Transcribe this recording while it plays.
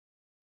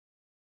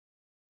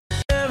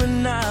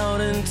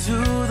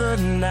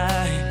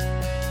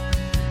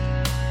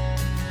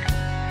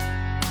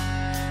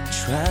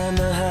trying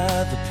to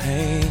hide the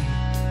pain.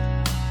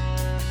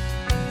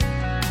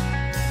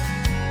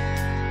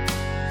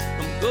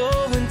 I'm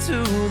going to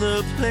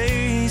the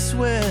place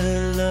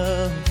where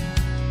love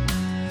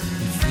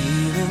and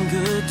feeling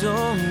good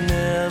don't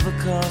ever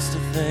cost a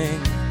thing.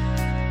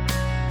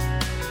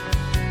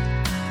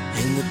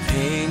 And the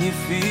pain you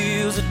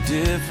feel's a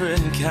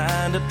different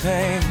kind of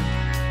pain.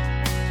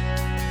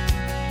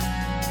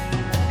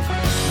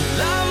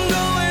 Well, I'm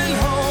going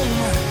home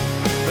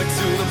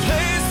to the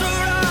place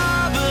where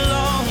I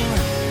belong,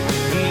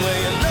 and where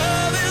your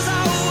love has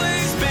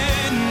always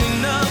been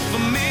enough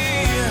for me.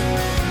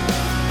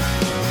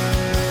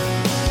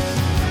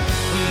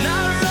 I'm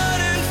not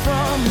running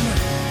from,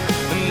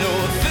 no,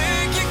 I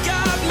think you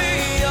got me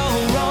all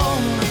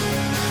wrong.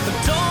 I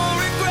don't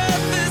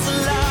regret this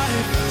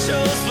life I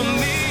chose for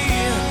me.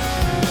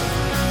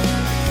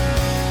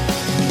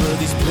 But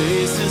these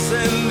places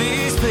and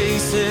these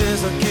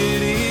spaces are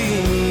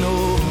getting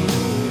old,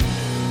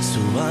 so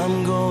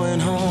I'm going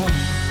home.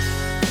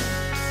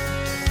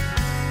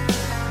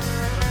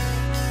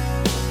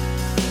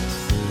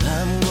 Well,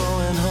 I'm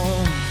going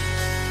home.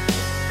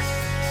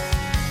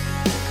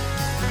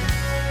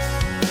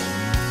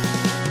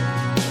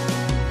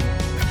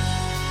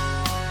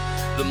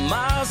 The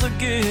miles are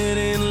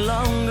getting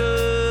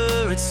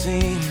longer, it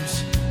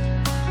seems.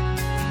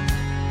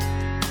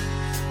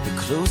 The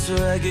closer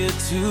I get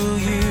to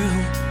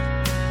you.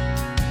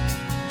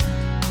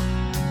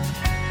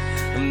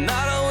 I've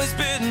not always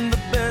been the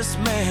best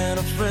man,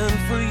 a friend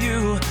for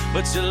you,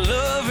 but your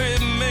love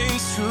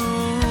remains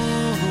true.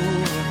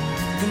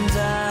 And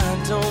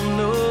I don't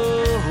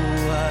know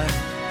why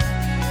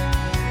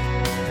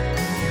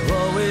you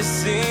always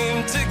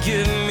seem to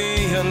give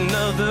me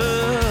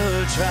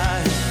another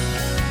try.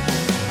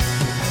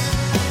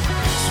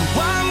 So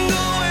I'm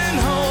going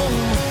home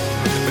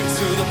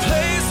to the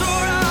place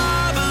where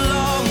I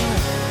belong,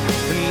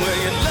 and where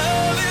your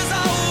love has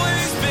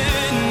always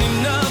been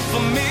enough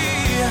for me.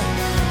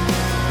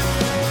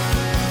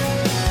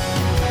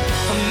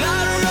 I'm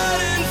not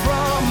running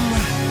from,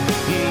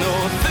 no,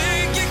 I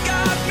think you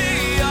got me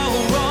all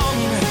wrong.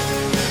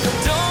 I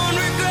don't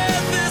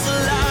regret this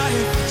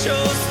life I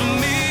chose for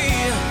me.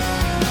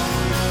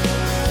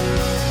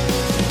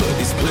 But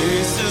these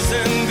places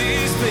and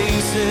these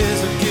spaces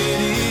are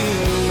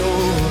getting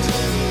old.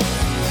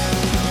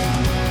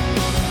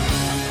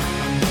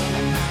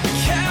 Be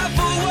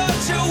careful what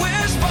you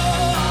wish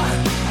for,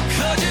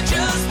 'cause you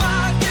just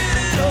might get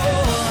it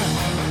all.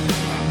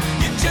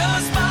 You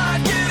just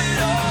might get it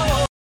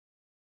all.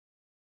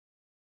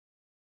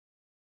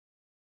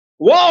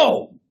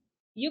 Whoa!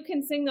 You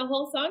can sing the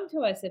whole song to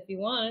us if you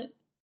want.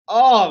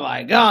 Oh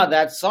my God,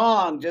 that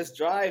song just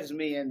drives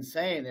me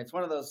insane. It's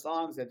one of those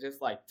songs that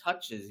just like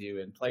touches you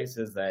in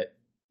places that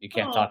you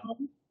can't talk.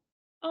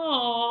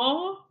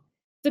 Aww.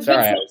 It's a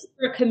Sorry, good song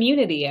for a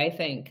community, I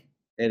think.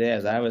 It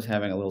is. I was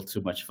having a little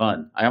too much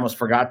fun. I almost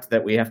forgot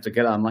that we have to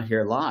get on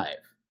here live.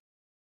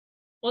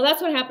 Well,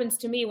 that's what happens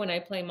to me when I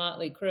play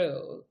Motley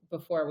Crue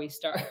before we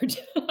start.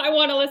 I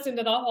want to listen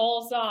to the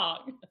whole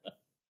song.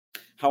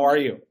 How are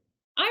you?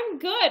 I'm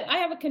good. I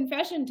have a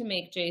confession to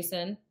make,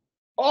 Jason.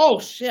 Oh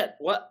shit!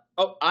 What?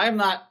 Oh, I'm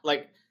not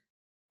like.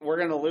 We're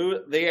gonna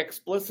lose. The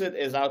explicit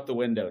is out the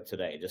window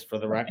today. Just for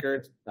the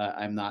record,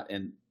 I'm not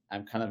in.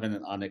 I'm kind of in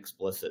an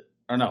unexplicit,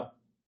 or no,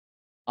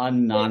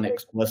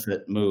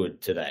 non-explicit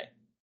mood today.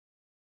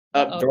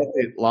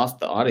 Dorothy lost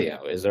the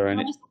audio. Is there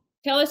any?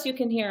 Tell us you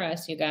can hear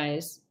us, you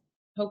guys.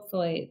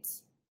 Hopefully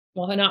it's,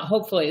 well, not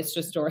hopefully, it's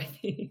just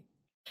Dorothy.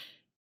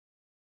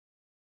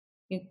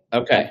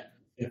 Okay,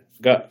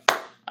 good.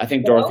 I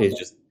think Dorothy's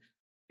just,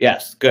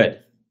 yes,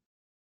 good.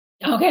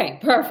 Okay,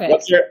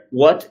 perfect.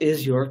 What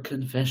is your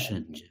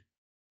confession?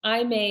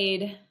 I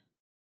made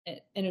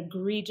an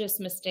egregious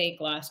mistake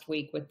last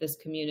week with this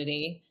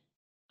community.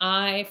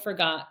 I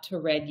forgot to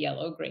red,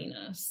 yellow, green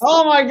us.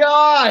 Oh my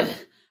God!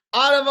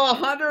 Out of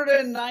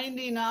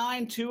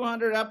 199,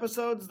 200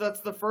 episodes,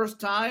 that's the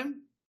first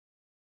time?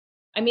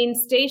 I mean,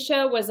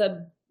 Stacia was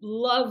a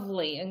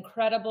lovely,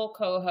 incredible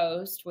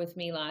co-host with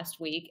me last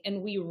week,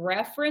 and we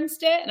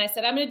referenced it, and I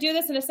said, I'm going to do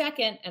this in a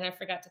second, and I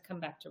forgot to come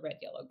back to red,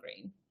 yellow,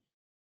 green.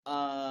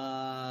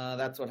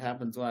 That's what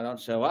happens when I don't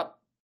show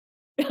up.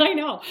 I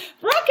know.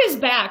 Brooke is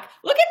back.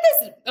 Look at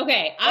this.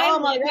 Okay. Oh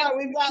my God,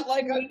 we've got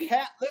like a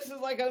cat. This is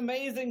like an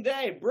amazing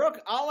day.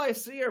 Brooke, all I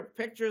see are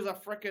pictures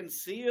of freaking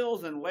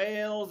seals and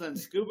whales and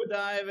scuba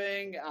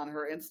diving on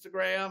her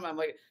Instagram. I'm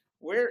like,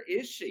 where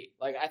is she?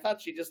 Like, I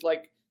thought she just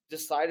like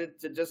decided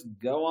to just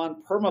go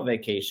on perma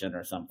vacation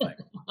or something.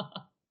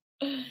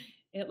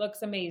 It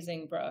looks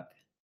amazing, Brooke.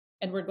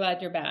 And we're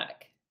glad you're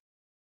back.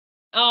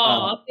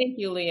 Oh, thank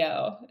you,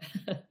 Leo.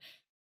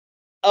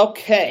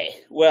 Okay,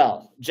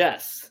 well,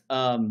 Jess,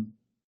 do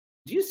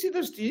you see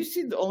this? Do you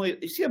see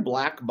you see a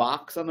black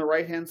box on the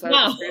right-hand side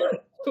of the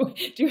screen?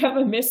 Do you have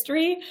a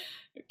mystery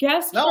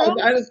guest? No,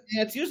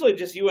 it's usually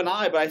just you and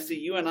I, but I see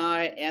you and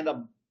I and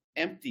a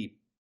empty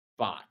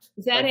spot.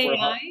 Is that like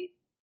AI?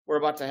 We're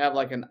about to have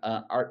like an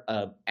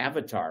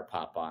avatar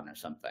pop on or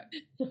something.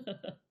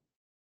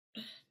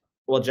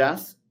 Well,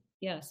 Jess?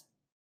 Yes.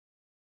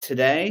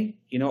 today,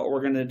 you know what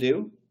we're going to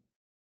do?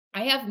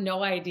 I have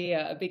no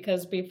idea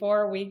because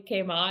before we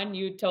came on,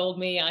 you told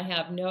me I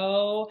have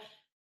no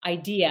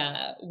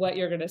idea what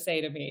you're going to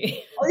say to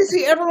me. Oh, you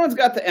see, everyone's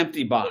got the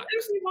empty box.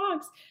 Empty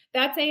box.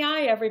 That's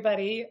AI,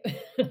 everybody.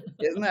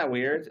 Isn't that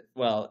weird?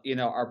 Well, you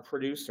know, our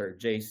producer,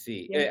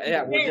 JC.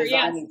 Yeah, we're there,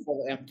 designing for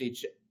the empty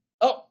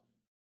Oh.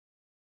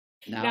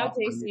 Now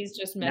JC's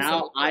just messing.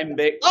 Now I'm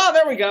big. Oh,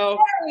 there we go.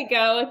 There we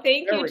go.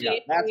 Thank you,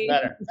 JC. That's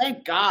better.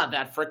 Thank God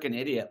that freaking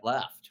idiot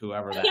left,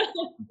 whoever that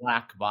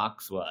black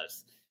box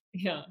was.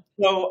 Yeah.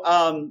 So,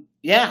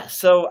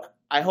 so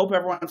I hope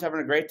everyone's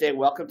having a great day.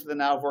 Welcome to the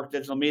Now of Work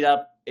Digital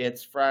Meetup.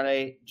 It's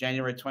Friday,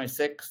 January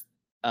 26th.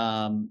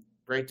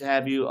 Great to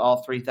have you,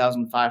 all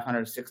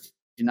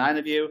 3,569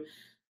 of you,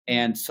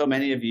 and so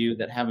many of you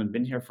that haven't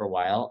been here for a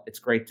while. It's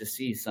great to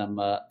see some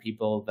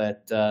people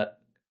that,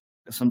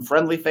 some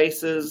friendly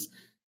faces,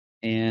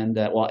 and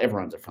well,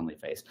 everyone's a friendly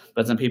face,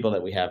 but some people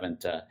that we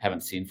haven't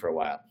seen for a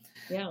while.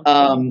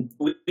 Yeah.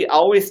 We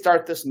always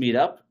start this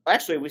meetup.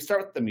 Actually, we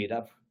start with the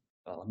meetup.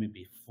 Well, let me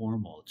be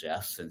formal,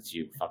 Jess, since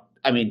you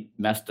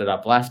messed it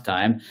up last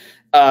time.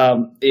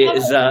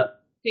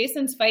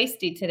 Jason's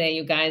feisty today,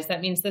 you guys.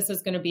 That means this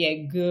is going to be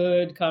a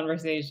good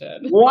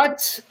conversation.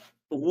 What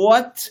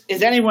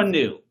is anyone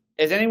new?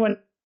 Is anyone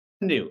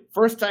new?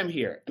 First time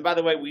here. And by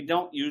the way,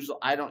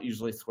 I don't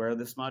usually swear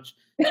this much.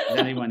 Is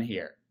anyone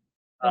here?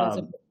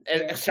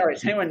 Sorry,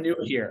 is anyone new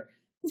here?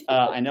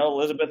 I know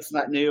Elizabeth's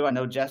not new. I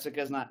know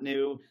Jessica's not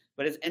new,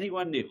 but is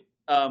anyone new?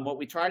 What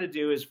we try to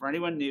do is for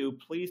anyone new,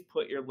 please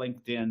put your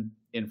LinkedIn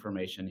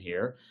information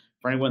here.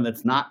 For anyone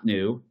that's not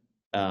new,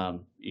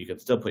 you can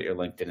still put your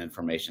LinkedIn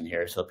information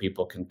here so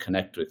people can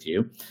connect with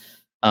you.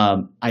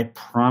 I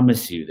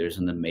promise you there's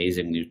an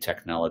amazing new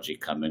technology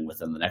coming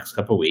within the next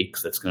couple of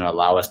weeks that's going to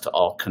allow us to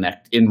all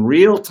connect in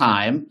real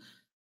time.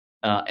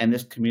 And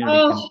this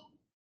community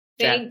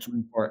can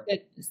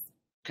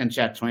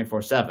chat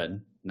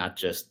 24/7, not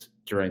just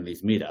during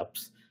these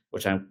meetups,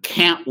 which I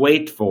can't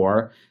wait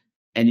for.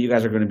 And you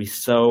guys are going to be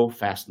so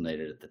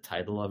fascinated at the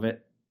title of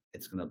it.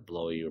 It's going to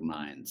blow your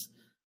minds.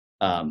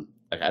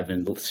 I've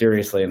been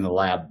seriously in the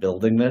lab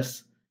building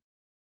this.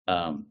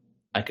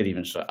 I could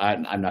even show.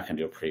 I'm not going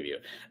to do a preview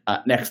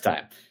next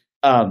time.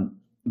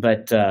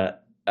 But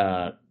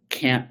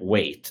can't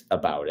wait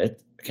about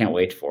it. Can't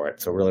wait for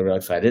it. So really, really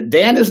excited.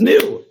 Dan is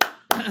new.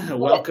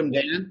 Welcome,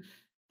 Dan.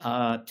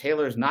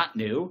 Taylor's not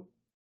new,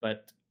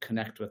 but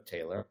connect with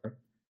Taylor.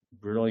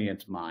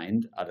 Brilliant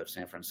mind out of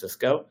San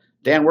Francisco.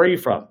 Dan, where are you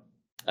from?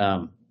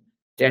 Dan,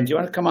 do you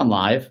want to come on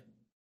live?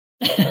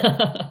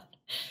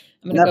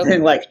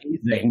 Nothing like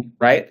anything,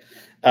 right?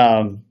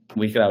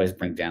 We could always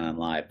bring Dan on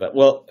live, but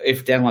well,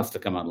 if Dan wants to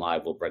come on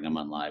live, we'll bring him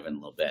on live in a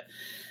little bit.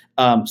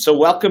 So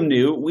welcome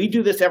new. We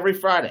do this every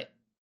Friday.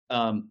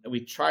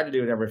 We try to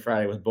do it every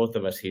Friday with both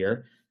of us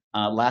here.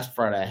 Last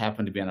Friday, I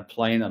happened to be on a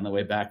plane on the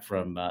way back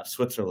from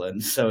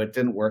Switzerland, so it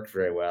didn't work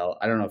very well.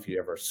 I don't know if you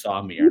ever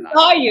saw me or not. I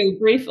saw you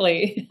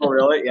briefly. Oh,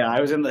 really? Yeah, I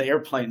was in the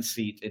airplane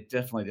seat. It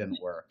definitely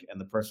didn't work, and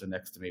the person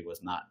next to me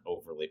was not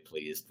overly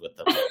pleased with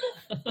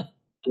the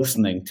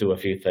listening to a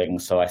few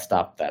things, so I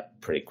stopped that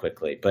pretty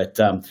quickly. But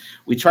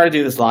we try to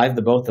do this live,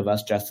 the both of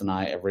us, Jess and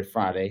I, every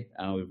Friday.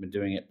 We've been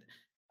doing it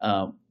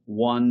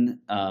one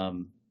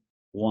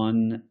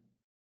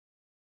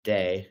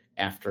day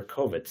after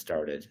COVID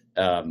started.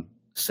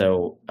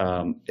 So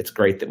it's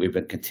great that we've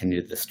been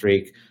continued the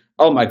streak.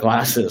 Oh, my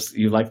glasses!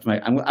 You liked my?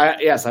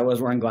 Yes, I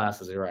was wearing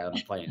glasses. You're right on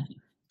the plane.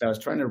 I was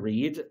trying to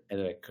read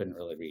and I couldn't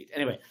really read.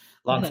 Anyway,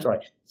 long story.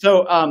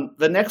 So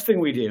the next thing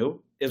we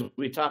do is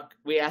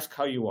we ask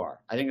how you are.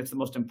 I think it's the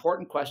most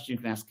important question you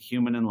can ask a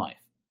human in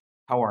life.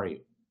 How are you?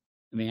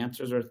 And the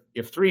answers are,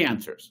 you have three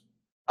answers.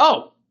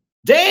 Oh,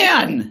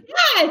 Dan!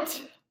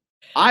 What?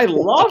 I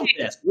love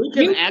this. We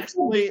can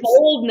actually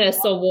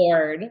boldness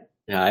award.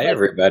 Hi,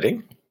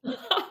 everybody. Yeah,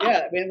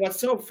 I mean, what's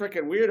so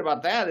freaking weird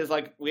about that is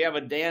like we have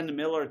a Dan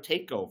Miller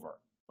takeover.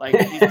 Like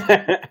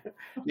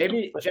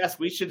maybe Jess,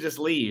 we should just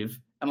leave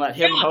and let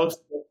him host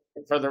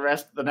for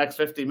the next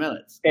 50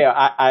 minutes.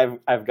 Yeah,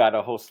 I've got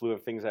a whole slew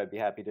of things I'd be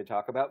happy to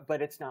talk about,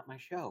 but it's not my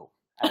show.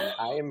 And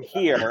I am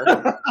here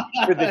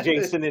for the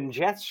Jason and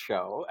Jess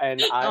show,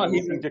 and I'm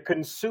looking to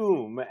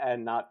consume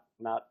and not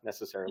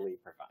necessarily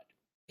provide.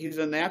 He's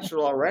a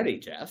natural already,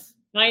 Jess.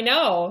 I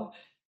know.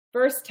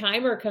 First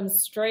timer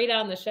comes straight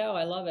on the show.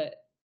 I love it.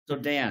 So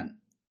Dan,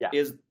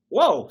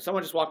 whoa,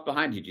 someone just walked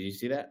behind you. Did you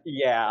see that?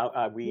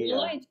 Yeah,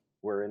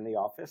 we're in the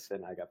office,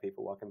 and I got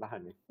people walking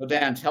behind me. So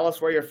Dan, tell us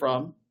where you're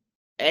from.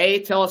 A,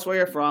 tell us where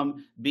you're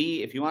from.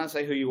 B, if you want to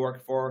say who you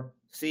work for.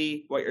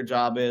 C, what your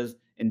job is.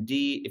 And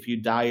D, if you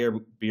dye your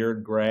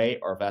beard gray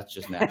or if that's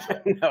just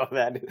natural. No,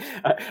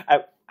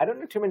 I don't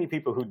know too many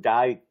people who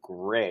dye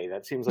gray.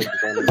 That seems like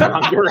you're going in the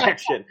wrong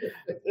direction.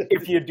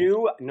 If you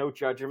do, no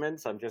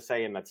judgments. I'm just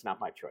saying that's not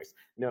my choice.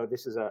 No,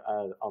 this is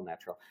all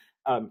natural.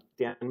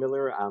 Dan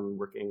Miller, I'm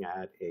working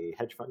at a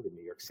hedge fund in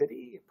New York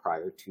City.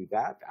 Prior to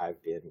that,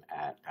 I've been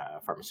at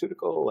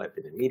pharmaceutical, I've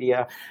been in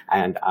media,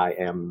 and I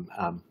am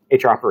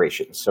HR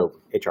operations. So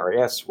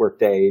HRIS,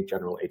 Workday,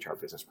 general HR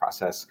business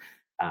process.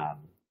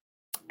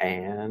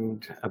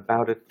 and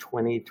about a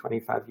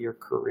 25 year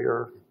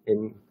career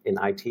in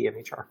IT and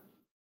HR.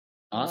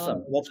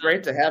 Awesome. Well, it's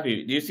great to have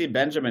you. Do you see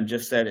Benjamin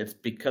just said it's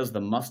because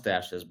the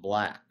mustache is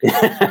black?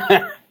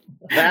 That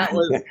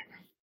was.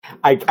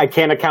 I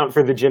can't account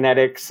for the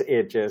genetics.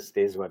 It just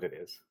is what it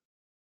is.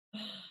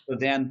 So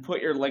Dan,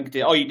 put your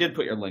LinkedIn. Oh, you did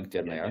put your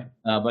LinkedIn there.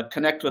 But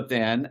connect with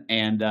Dan,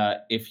 and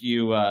if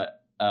you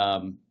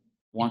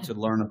want to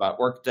learn about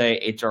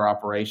Workday, HR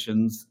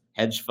operations,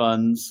 hedge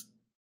funds,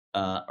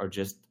 or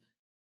just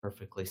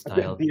perfectly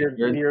styled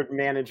beard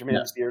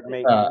management, beard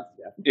maintenance.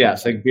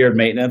 Yes, like beard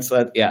maintenance.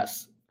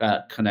 Yes,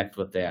 connect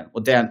with Dan.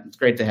 Well, Dan, it's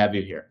great to have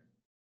you here.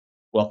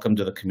 Welcome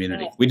to the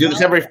community. We do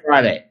this every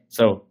Friday,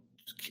 so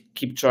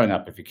keep showing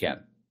up if you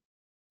can.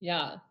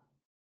 Yeah.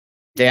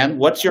 Dan,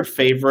 what's your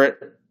favorite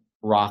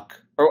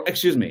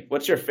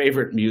what's your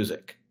favorite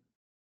music?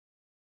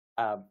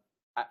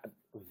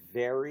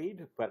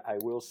 Varied, but I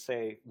will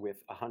say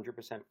with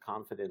 100%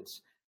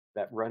 confidence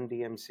that Run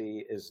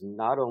DMC is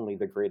not only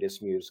the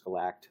greatest musical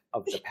act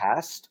of the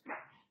past,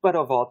 but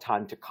of all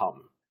time to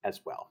come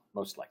as well,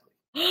 most likely.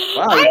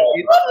 Wow, I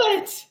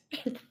love it.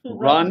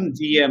 Run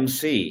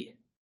DMC.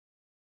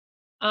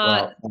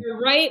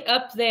 You're right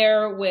up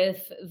there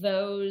with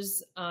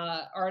those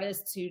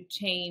artists who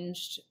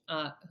changed,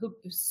 who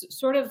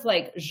sort of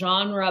like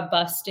genre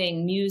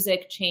busting,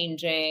 music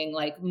changing,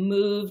 like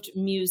moved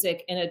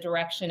music in a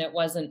direction it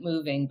wasn't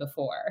moving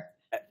before.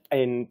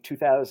 In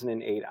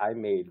 2008, I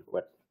made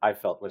what I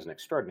felt was an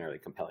extraordinarily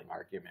compelling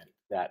argument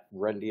that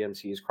Run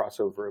DMC's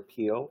crossover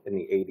appeal in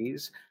the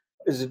 80s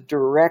is a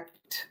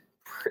direct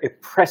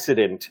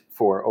precedent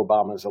for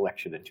Obama's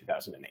election in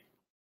 2008.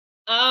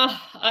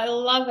 I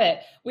love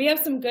it. We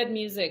have some good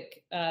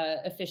music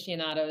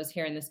aficionados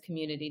here in this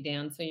community,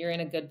 Dan, so you're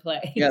in a good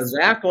place. Yeah,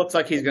 Zach looks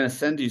like he's going to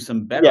send you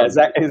some better. Yeah,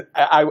 Zach,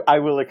 I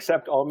will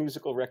accept all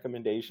musical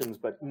recommendations,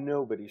 but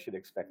nobody should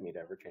expect me to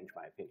ever change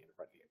my opinion in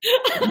front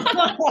of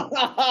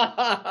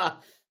you.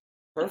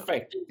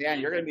 Perfect. Dan,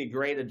 you're going to be a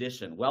great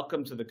addition.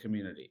 Welcome to the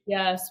community.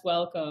 Yes,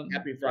 welcome.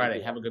 Happy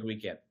Friday. Have a good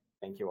weekend.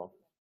 Thank you all.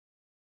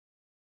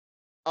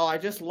 Oh, I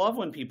just love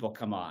when people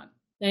come on.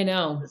 I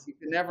know. You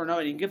can never know.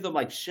 And you can give them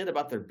like shit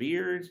about their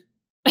beard.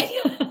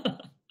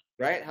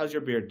 Right? How's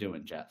your beard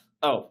doing, Jeff?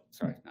 Oh,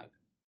 sorry. Not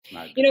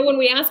you know, when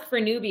we ask for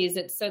newbies,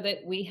 it's so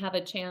that we have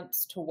a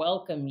chance to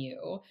welcome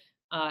you.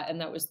 And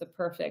that was the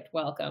perfect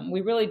welcome.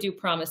 We really do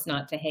promise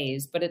not to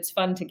haze, but it's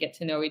fun to get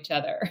to know each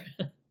other.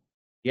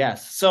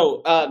 Yes.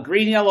 So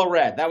green, yellow,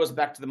 red. That was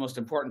back to the most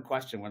important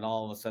question when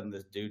all of a sudden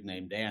this dude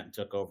named Dan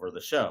took over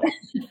the show.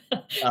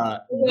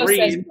 Leo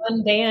Green. says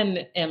one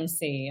Dan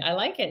MC. I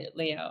like it,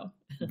 Leo.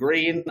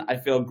 Green, I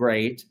feel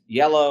great.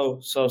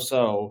 Yellow,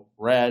 so-so.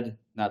 Red,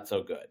 not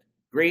so good.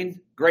 Green,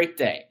 great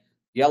day.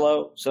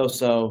 Yellow,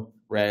 so-so.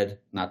 Red,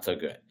 not so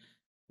good.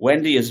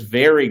 Wendy is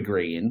very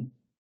green.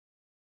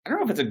 I don't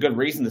know if it's a good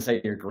reason to say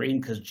you're green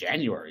because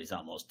January is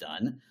almost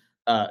done.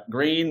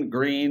 Green.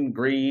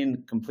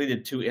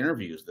 Completed 2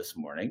 interviews this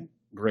morning.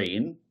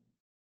 Green.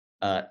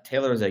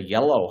 Taylor is a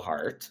yellow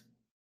heart.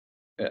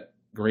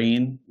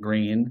 Green.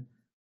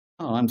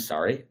 Oh, I'm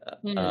sorry.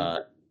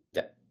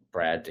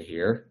 Brad to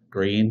hear.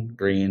 Green.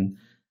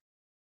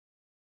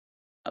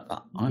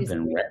 I've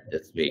been red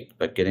this week,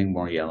 but getting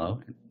more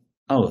yellow.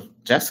 Oh,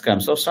 Jessica, I'm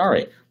so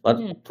sorry.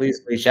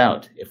 Please reach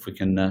out if we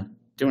can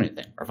do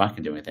anything, or if I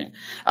can do anything.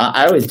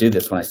 I always do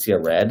this when I see a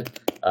red.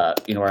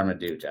 You know what I'm going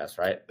to do, Jess,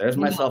 right? There's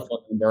my cell phone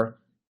number.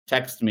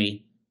 Text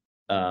me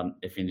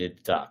if you need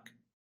to talk.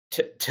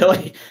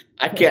 Tilly,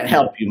 I can't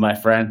help you, my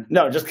friend.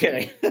 No, just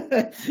kidding.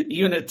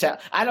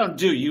 I don't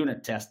do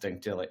unit testing,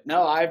 Tilly.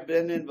 No, I've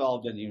been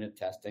involved in unit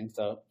testing.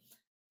 So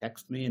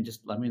text me and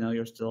just let me know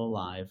you're still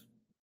alive.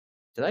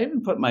 Did I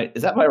even put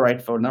is that my right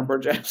phone number,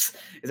 Jess?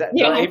 Is that,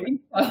 did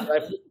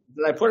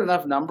I put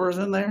enough numbers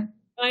in there?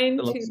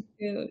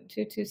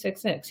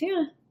 922-2266.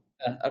 Yeah.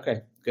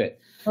 Okay, good.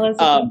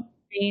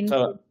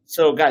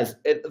 So guys,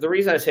 the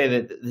reason I say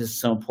that this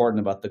is so important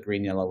about the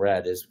green, yellow,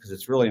 red is because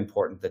it's really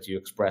important that you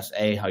express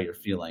A, how you're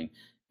feeling,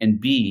 and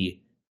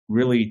B,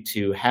 really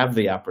to have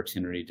the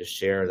opportunity to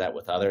share that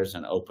with others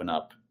and open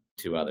up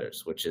to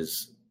others, which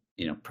is,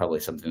 probably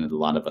something that a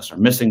lot of us are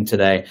missing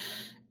today.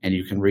 And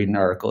you can read an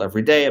article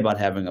every day about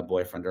having a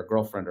boyfriend or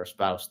girlfriend or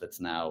spouse that's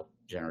now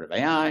generative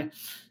AI.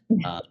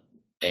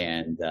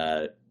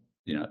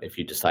 If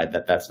you decide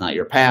that that's not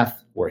your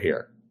path, we're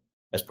here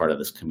as part of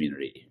this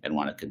community and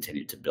want to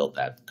continue to build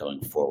that going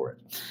forward.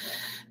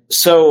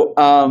 So,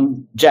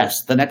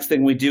 Jess, the next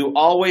thing we do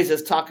always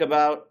is talk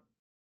about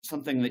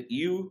something that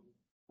you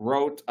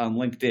wrote on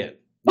LinkedIn.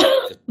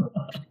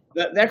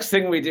 The next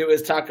thing we do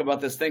is talk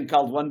about this thing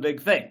called One Big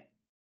Thing.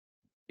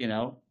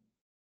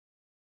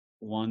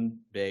 One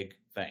Big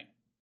Thing.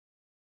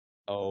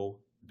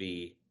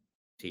 OBT.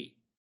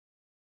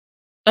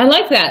 I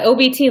like that.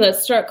 OBT.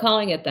 Let's start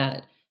calling it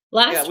that.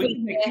 Last we week,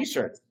 can make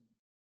t-shirts.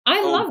 I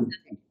love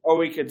that. Or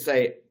we could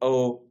say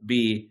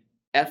OBFT.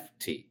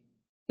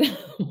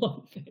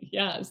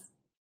 Yes.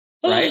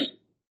 Right?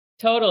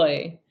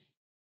 Totally.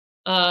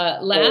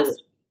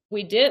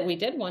 We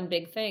did one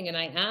big thing, and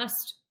I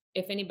asked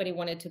if anybody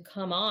wanted to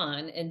come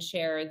on and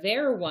share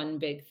their one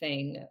big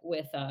thing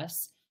with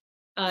us.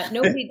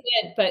 Nobody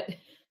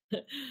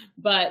did,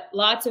 but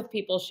lots of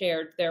people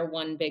shared their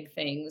one big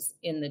things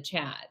in the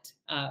chat,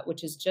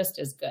 which is just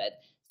as good.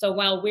 So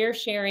while we're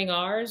sharing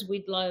ours,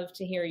 we'd love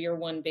to hear your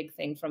one big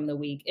thing from the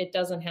week. It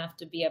doesn't have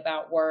to be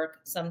about work.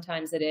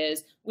 Sometimes it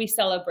is. We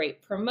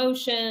celebrate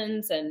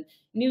promotions and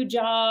new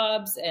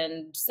jobs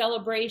and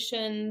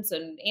celebrations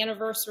and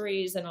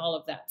anniversaries and all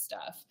of that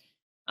stuff.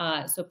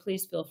 So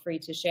please feel free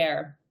to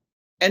share.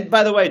 And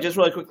by the way, just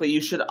really quickly,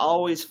 you should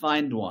always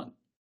find one.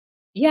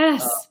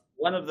 Yes.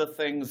 One of the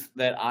things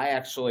that I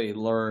actually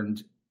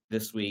learned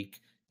this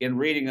week in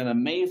reading an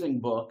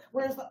amazing book.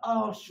 I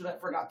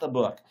forgot the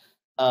book.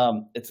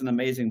 It's an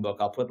amazing book.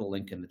 I'll put the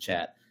link in the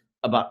chat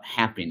about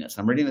happiness.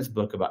 I'm reading this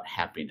book about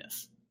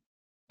happiness,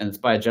 and it's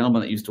by a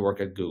gentleman that used to work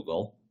at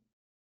Google,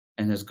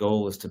 and his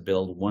goal is to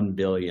build 1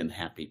 billion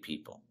happy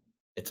people.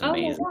 It's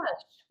amazing,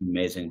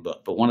 amazing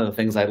book. But one of the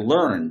things I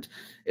learned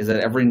is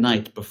that every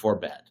night before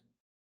bed,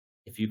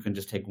 if you can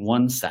just take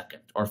 1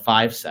 second or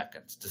 5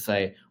 seconds to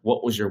say,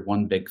 what was your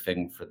one big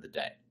thing for the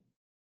day?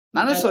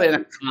 Not necessarily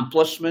an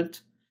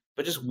accomplishment,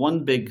 but just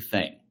one big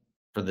thing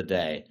for the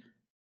day.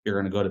 You're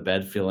going to go to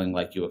bed feeling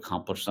like you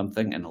accomplished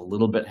something and a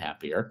little bit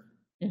happier.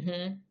 Mm-hmm.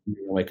 You're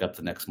going to wake up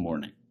the next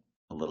morning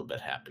a little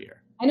bit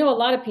happier. I know a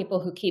lot of people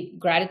who keep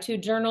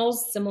gratitude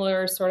journals,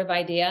 similar sort of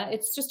idea.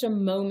 It's just a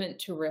moment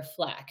to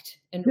reflect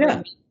and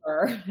remember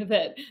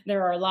that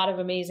there are a lot of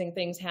amazing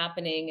things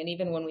happening. And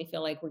even when we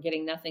feel like we're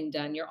getting nothing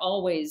done, you're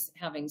always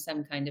having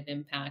some kind of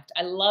impact.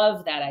 I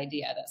love that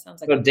idea. That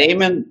sounds like so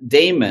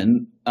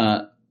Damon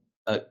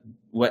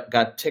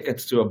got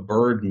tickets to a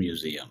bird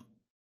museum.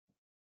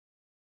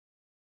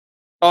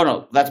 Oh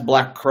no, that's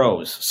Black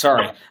Crows.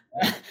 Sorry.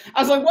 I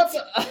was like,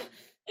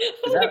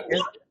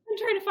 I'm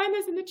trying to find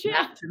this in the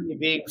chat. To me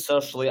being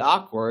socially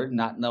awkward,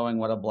 not knowing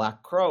what a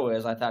black crow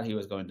is, I thought he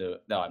was going to.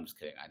 No, I'm just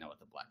kidding. I know what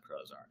the black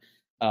crows are.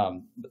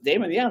 But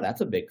Damon, yeah,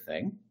 that's a big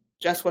thing.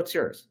 Jess, what's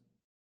yours?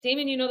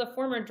 Damon, the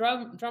former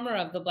drummer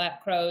of the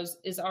Black Crows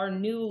is our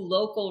new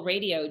local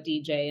radio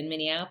DJ in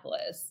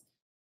Minneapolis.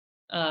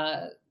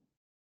 Now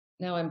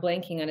I'm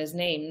blanking on his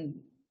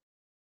name.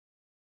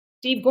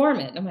 Steve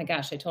Gorman. Oh my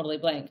gosh, I totally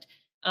blanked.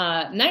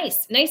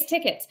 Nice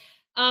tickets.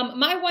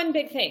 My one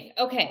big thing.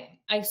 Okay.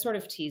 I sort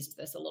of teased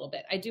this a little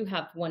bit. I do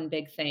have one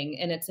big thing,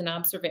 and it's an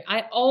observation.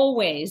 I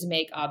always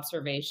make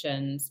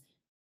observations.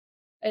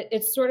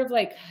 It's sort of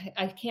like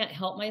I can't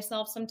help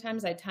myself.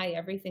 Sometimes I tie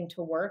everything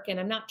to work, and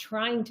I'm not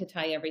trying to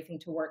tie everything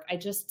to work. I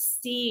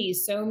just see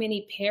so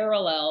many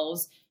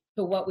parallels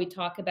to what we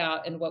talk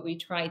about and what we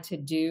try to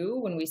do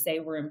when we say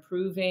we're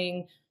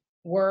improving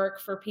work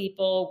for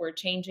people, we're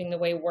changing the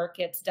way work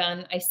gets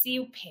done. I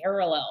see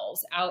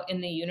parallels out in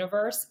the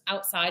universe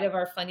outside of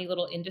our funny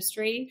little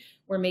industry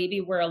where maybe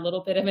we're a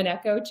little bit of an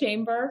echo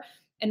chamber.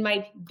 And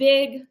my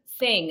big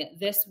thing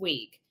this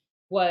week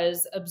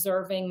was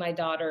observing my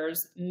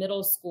daughter's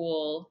middle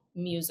school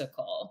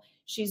musical.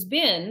 She's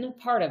been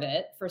part of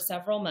it for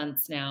several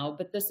months now,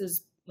 but this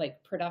is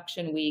like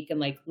production week and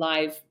like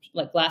live,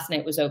 like last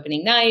night was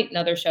opening night,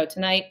 another show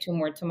tonight, 2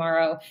 more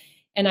tomorrow.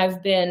 And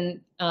I've been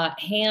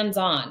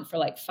hands-on for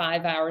like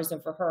 5 hours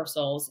of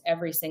rehearsals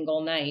every single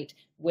night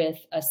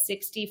with a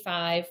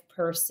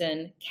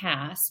 65-person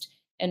cast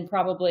and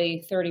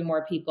probably 30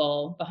 more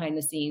people behind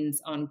the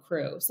scenes on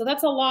crew. So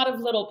that's a lot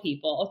of little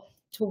people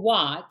to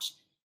watch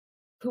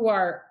who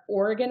are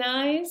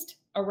organized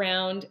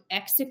around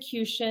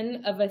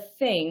execution of a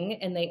thing,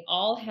 and they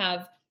all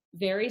have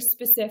very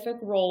specific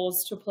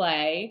roles to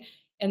play.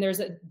 And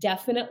there's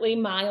definitely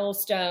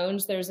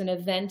milestones. There's an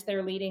event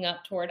they're leading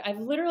up toward.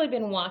 I've literally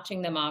been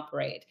watching them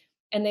operate,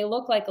 and they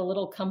look like a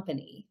little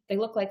company. They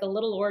look like a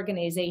little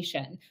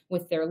organization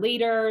with their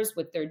leaders,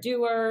 with their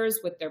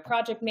doers, with their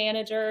project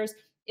managers.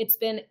 It's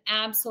been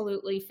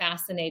absolutely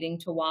fascinating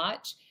to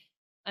watch.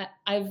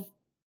 I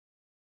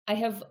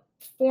have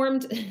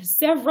formed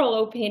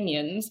several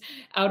opinions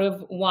out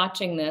of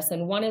watching this,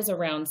 and one is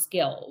around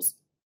skills.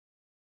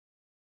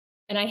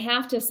 And I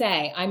have to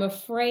say, I'm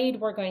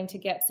afraid we're going to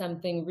get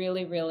something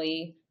really,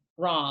 really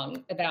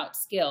wrong about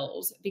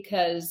skills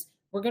because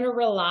we're going to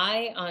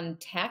rely on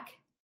tech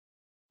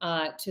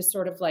to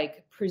sort of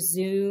like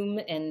presume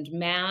and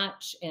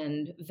match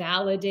and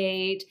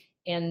validate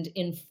and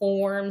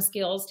inform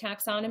skills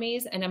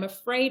taxonomies. And I'm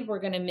afraid we're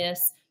going to miss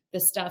the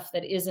stuff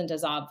that isn't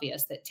as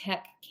obvious, that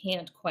tech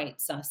can't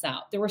quite suss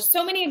out. There were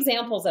so many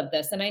examples of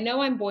this, and I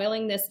know I'm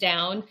boiling this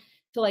down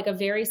to like a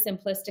very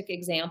simplistic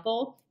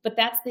example, but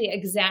that's the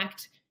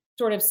exact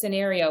sort of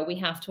scenario we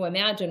have to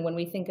imagine when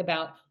we think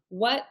about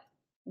what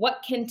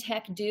can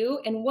tech do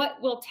and what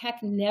will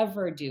tech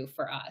never do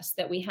for us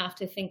that we have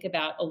to think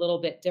about a little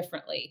bit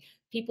differently.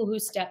 People who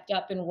stepped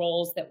up in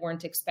roles that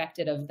weren't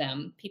expected of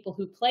them, people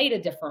who played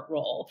a different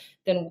role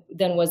than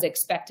was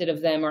expected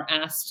of them or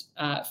asked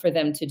for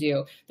them to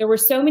do. There were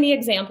so many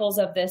examples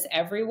of this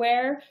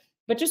everywhere.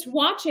 But just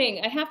watching,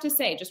 I have to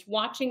say, just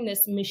watching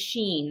this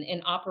machine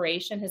in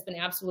operation has been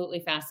absolutely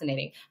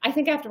fascinating. I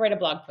think I have to write a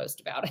blog post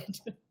about it.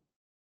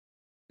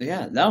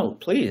 Yeah, no,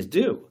 please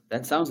do.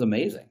 That sounds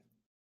amazing.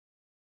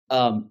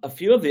 A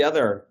few of the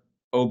other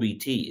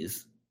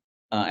OBTs,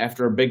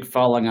 after a big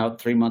falling out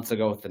 3 months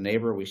ago with the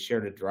neighbor, we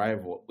share a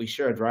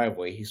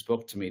driveway. He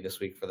spoke to me this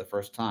week for the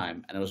first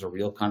time, and it was a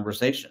real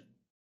conversation.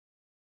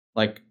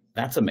 Like,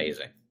 that's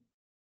amazing.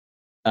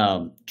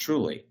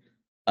 Truly.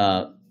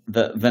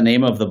 The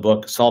name of the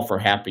book, Solve for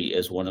Happy,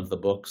 is one of the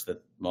books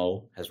that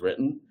Mo has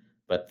written,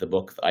 but the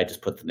book, I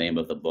just put the name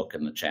of the book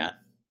in the chat.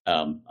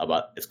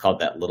 It's called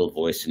That Little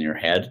Voice in Your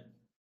Head.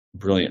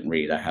 Brilliant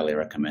read. I highly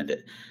recommend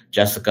it.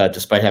 Jessica,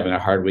 despite having a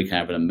hard week, I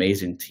have an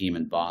amazing team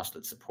and boss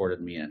that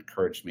supported me and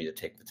encouraged me to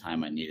take the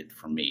time I needed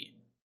for me.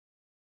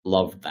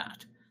 Loved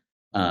that.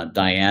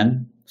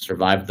 Diane,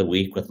 survived the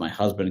week with my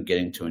husband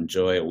getting to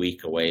enjoy a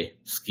week away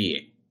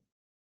skiing.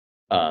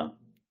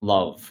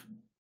 Love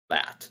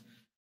that.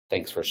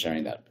 Thanks for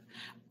sharing that.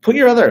 Put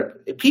your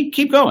other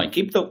keep going.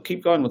 Keep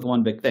going with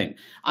one big thing.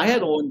 I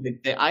had one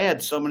big thing. I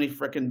had so many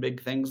freaking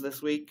big things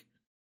this week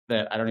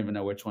that I don't even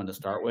know which one to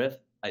start with.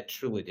 I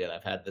truly did.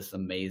 I've had this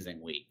amazing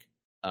week.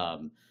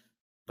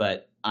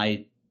 But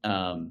I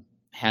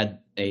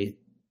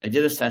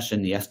did a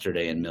session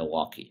yesterday in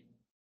Milwaukee,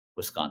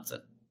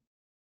 Wisconsin.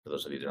 For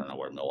those of you that don't know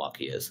where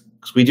Milwaukee is,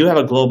 because we do have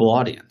a global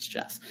audience,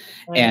 Jess,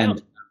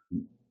 and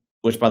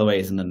which, by the way,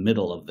 is in the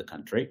middle of the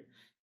country.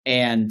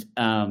 And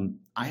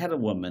I had a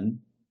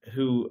woman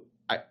who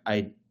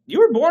you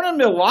were born in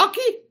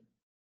Milwaukee?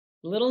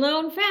 Little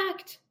known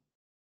fact.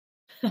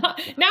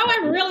 Now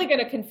I'm really going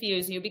to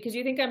confuse you because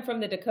you think I'm from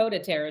the Dakota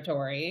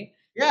Territory.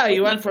 Yeah,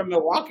 you went from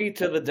Milwaukee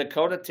to the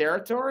Dakota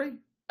Territory?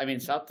 I mean,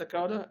 South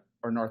Dakota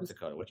or North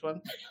Dakota? Which one?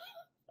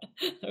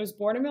 I was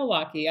born in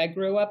Milwaukee. I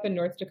grew up in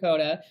North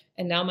Dakota,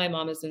 and now my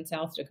mom is in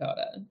South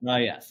Dakota. Oh,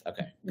 yes.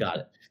 Okay, got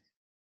it.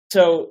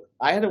 So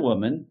I had a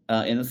woman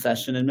in a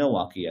session in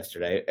Milwaukee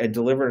yesterday. I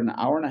delivered an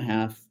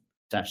 1.5-hour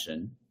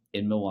session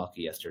in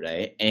Milwaukee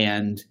yesterday,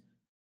 and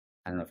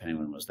I don't know if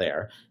anyone was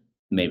there,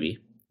 maybe.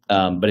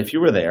 But if you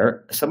were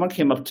there, someone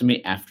came up to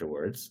me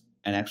afterwards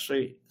and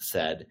actually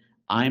said,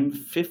 "I'm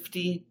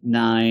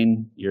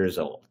 59 years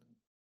old."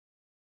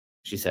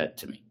 She said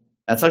to me.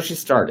 That's how she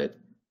started.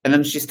 And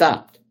then she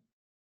stopped.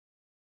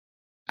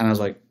 And I was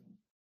like,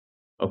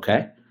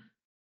 okay.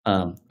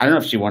 I don't know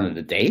if she wanted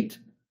a date.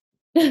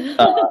 If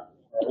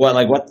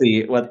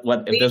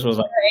this was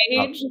a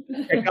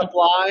pickup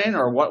line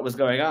or what was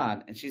going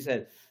on. And she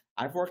said,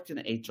 "I've worked in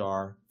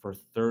HR for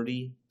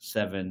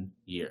 37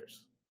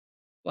 years.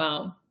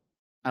 Wow.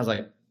 I was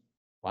like,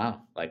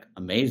 wow, like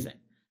amazing.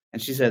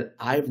 And she said,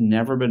 "I've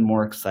never been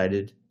more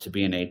excited to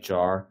be in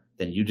HR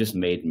than you just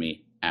made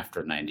me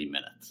after 90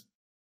 minutes.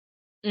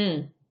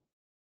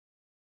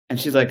 And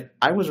she's like,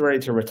 "I was ready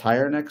to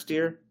retire next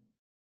year.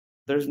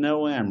 There's no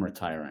way I'm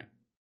retiring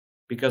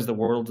because the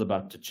world's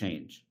about to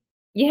change."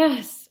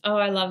 Yes. Oh,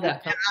 I love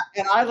that.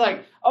 And I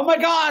like, oh my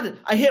God,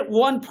 I hit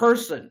one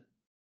person.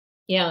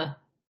 Yeah.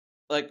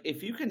 Like,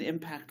 if you can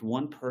impact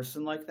one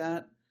person like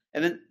that.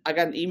 And then I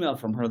got an email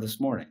from her this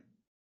morning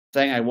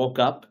saying I woke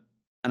up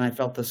and I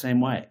felt the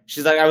same way.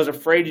 She's like, "I was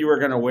afraid you were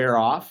going to wear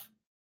off."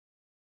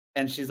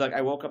 And she's like,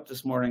 "I woke up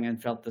this morning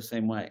and felt the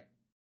same way."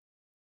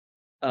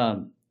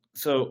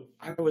 So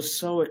I was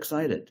so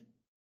excited.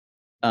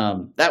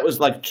 That was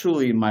like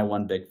truly my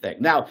one big thing.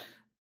 Now,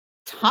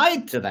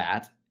 tied to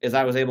that is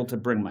I was able to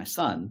bring my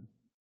son,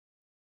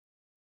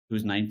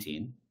 who's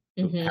 19,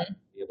 who happened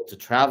to be able to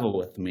travel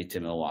with me to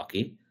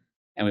Milwaukee.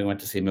 And we went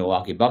to see a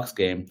Milwaukee Bucks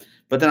game.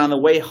 But then on the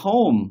way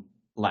home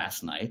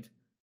last night,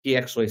 he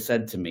actually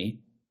said to me,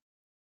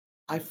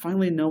 "I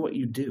finally know what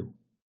you do."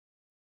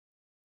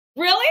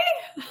 Really?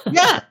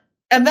 Yeah.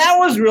 And that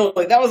was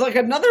like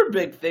another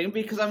big thing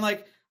because I'm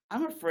like,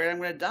 I'm afraid I'm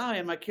going to die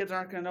and my kids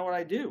aren't going to know what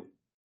I do.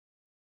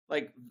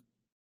 Like,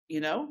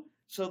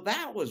 so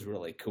that was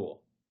really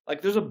cool.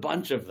 Like, there's a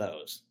bunch of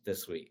those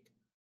this week.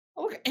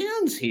 Oh, look,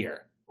 Anne's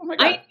here. Oh my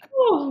God.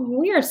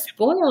 We are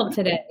spoiled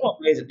today.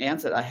 Amazing. Anne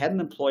said, "I had an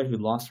employee who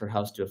lost her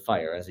house to a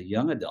fire. As a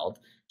young adult,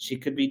 she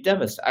could be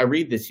devastated." I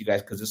read this, you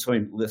guys, because it's so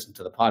many listen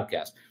to the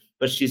podcast.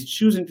 "But she's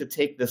choosing to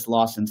take this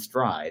loss in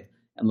stride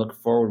and look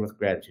forward with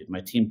gratitude.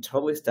 My team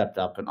totally stepped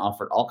up and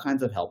offered all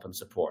kinds of help and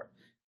support.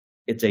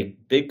 It's a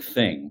big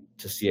thing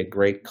to see a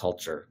great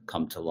culture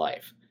come to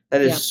life."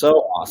 That is so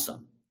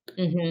awesome.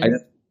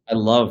 I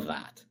love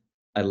that.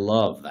 I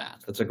love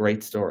that. That's a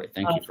great story.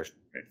 Thank you for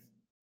sharing.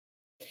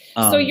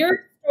 So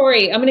your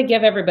story, I'm going to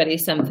give everybody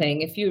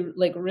something. If you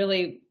like,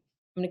 really, I'm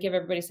going to give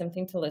everybody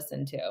something to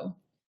listen to.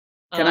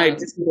 Can I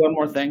just do one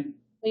more thing?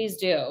 Please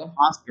do.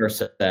 Oscar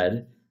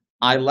said,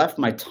 "I left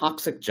my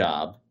toxic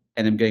job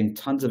and am getting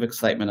tons of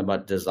excitement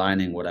about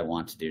designing what I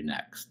want to do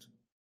next."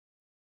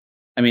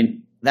 I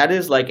mean, that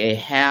is like a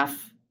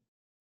half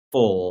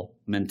full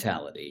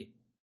mentality.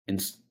 I'm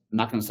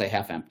not going to say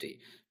half empty,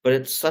 but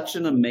it's such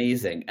an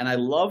amazing, and I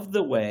love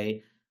the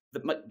way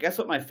that, guess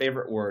what my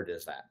favorite word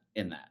is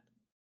in that?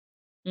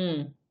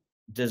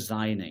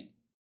 Designing.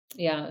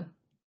 Yeah.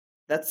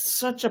 That's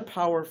such a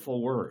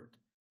powerful word.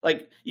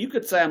 Like, you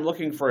could say, "I'm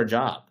looking for a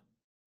job."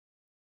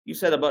 You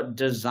said about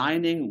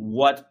designing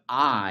what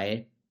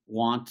I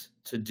want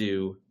to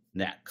do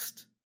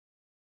next.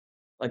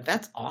 Like,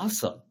 that's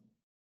awesome.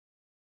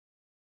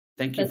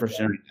 Thank you for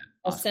sharing that,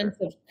 A Oscar. sense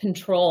of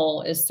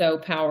control is so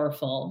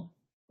powerful.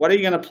 What are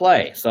you going to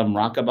play? Some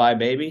Rockabye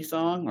Baby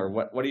song? Or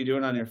what are you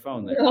doing on your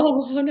phone there?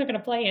 No, I'm not going to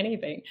play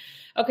anything.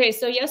 Okay,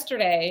 so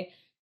yesterday,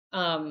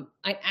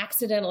 I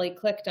accidentally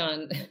clicked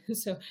on,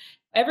 so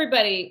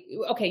everybody,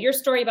 okay, your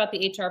story about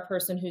the HR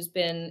person who's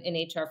been in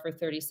HR for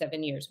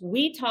 37 years.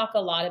 We talk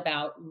a lot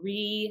about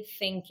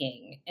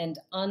rethinking and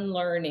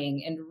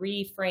unlearning and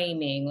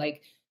reframing.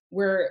 Like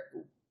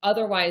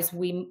otherwise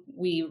we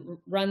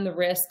run the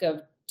risk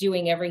of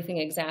doing everything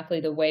exactly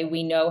the way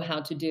we know how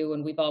to do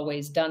and we've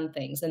always done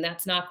things. And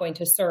that's not going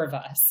to serve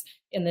us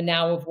in the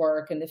now of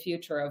work and the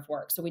future of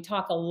work. So we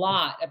talk a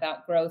lot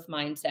about growth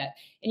mindset,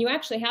 and you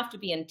actually have to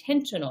be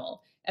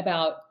intentional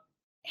about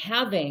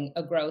having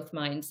a growth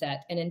mindset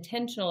and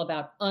intentional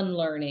about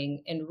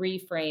unlearning and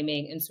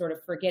reframing and sort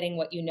of forgetting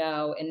what you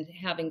know and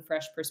having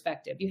fresh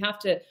perspective. You have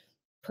to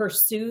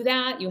pursue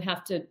that. You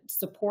have to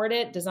support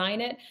it,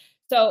 design it.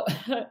 So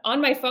on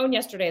my phone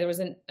yesterday, there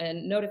was a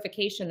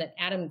notification that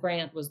Adam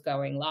Grant was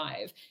going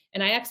live,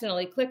 and I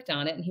accidentally clicked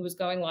on it, and he was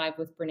going live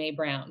with Brene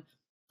Brown.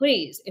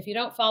 Please, if you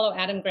don't follow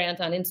Adam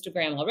Grant on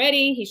Instagram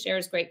already, he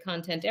shares great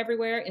content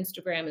everywhere.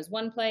 Instagram is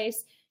one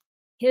place.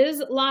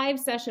 His live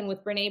session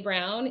with Brene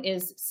Brown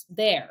is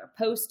there,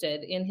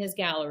 posted in his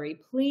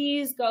gallery.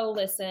 Please go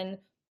listen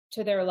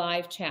to their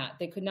live chat.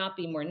 They could not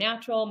be more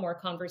natural, more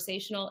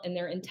conversational, and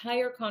their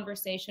entire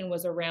conversation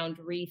was around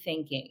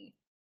rethinking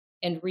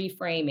and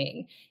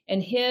reframing.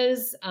 And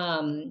his,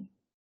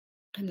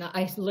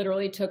 I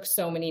literally took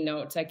so many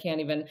notes. I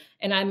can't even,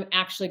 and I'm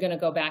actually going to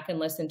go back and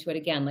listen to it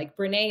again. Like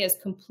Brene is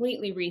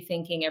completely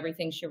rethinking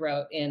everything she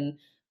wrote in,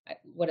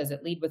 what is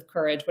it, Lead with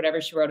Courage,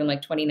 whatever she wrote in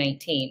like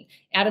 2019.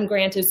 Adam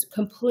Grant is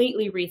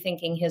completely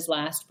rethinking his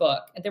last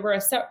book. And there were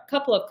a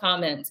couple of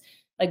comments,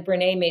 like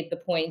Brene made the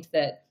point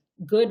that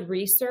good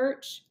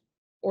research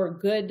or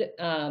good,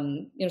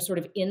 sort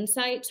of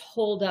insights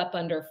hold up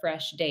under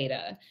fresh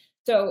data.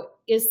 So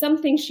is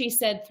something she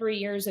said 3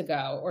 years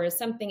ago, or is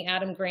something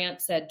Adam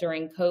Grant said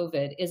during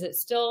COVID, is it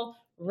still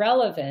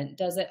relevant?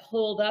 Does it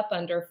hold up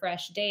under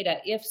fresh data?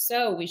 If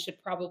so, we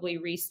should probably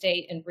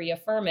restate and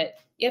reaffirm it.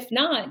 If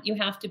not, you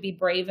have to be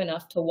brave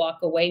enough to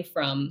walk away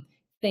from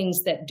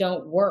things that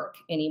don't work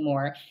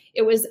anymore.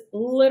 It was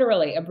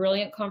literally a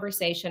brilliant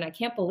conversation. I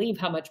can't believe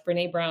how much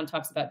Brene Brown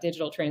talks about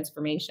digital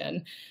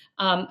transformation.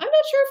 I'm not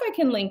sure if I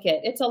can link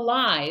it. It's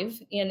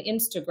alive in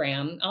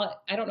Instagram.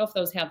 I don't know if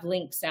those have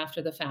links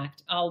after the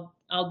fact. I'll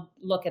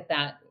look at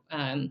that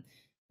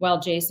while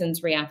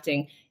Jason's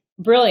reacting.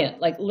 Brilliant,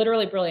 like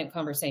literally brilliant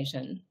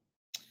conversation.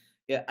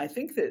 Yeah, I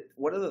think that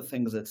one of the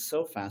things that's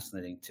so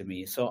fascinating to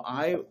me. So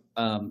I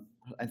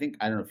think,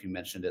 I don't know if you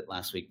mentioned it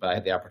last week, but I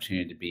had the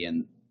opportunity to be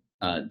in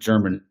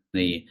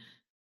Germany,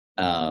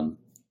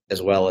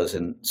 as well as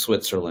in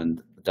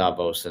Switzerland,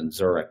 Davos and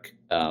Zurich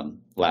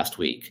last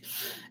week.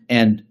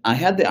 And I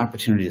had the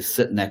opportunity to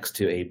sit next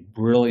to a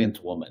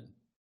brilliant woman.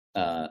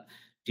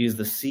 She's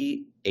the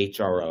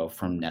CHRO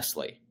from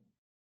Nestle.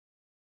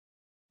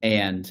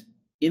 And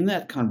in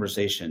that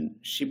conversation,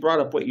 she brought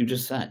up what you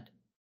just said.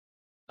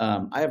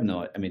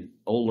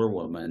 Older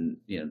woman,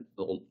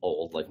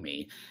 old like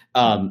me.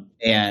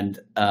 And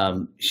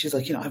she's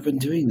like, I've been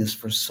doing this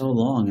for so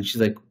long. And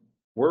she's like,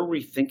 we're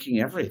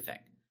rethinking everything.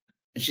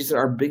 And she said,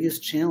 our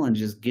biggest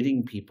challenge is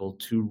getting people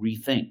to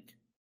rethink.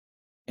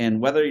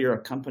 And whether you're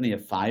a company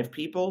of 5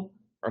 people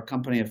or a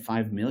company of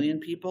 5 million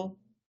people,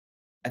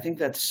 I think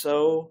that's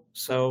so,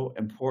 so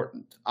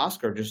important.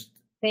 Oscar just...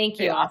 Thank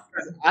you,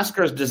 Oscar.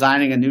 Oscar's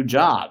designing a new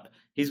job.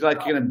 He's like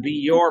going to be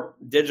your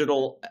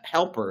digital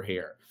helper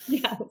here.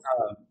 Yes.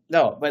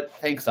 No, but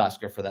thanks,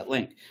 Oscar, for that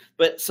link.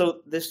 But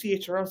so the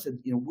CHRO said,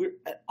 we're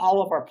at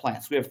all of our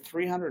plants. We have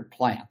 300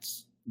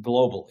 plants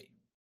globally.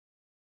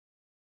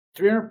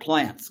 300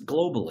 plants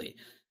globally.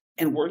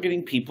 And we're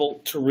getting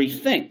people to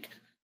rethink.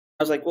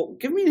 I was like, well,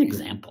 give me an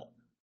example.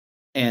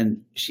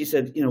 And she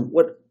said,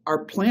 what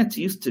our plants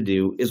used to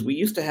do is we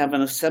used to have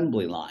an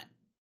assembly line.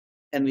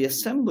 And the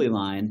assembly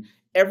line,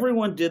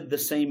 everyone did the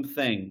same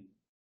thing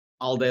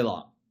all day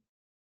long.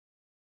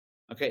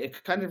 Okay,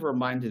 it kind of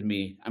reminded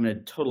me, I'm going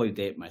to totally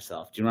date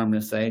myself. Do you know what I'm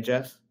going to say,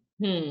 Jess?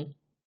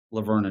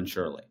 Laverne and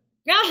Shirley.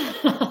 You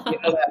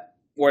know that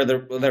where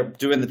they're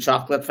doing the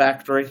chocolate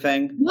factory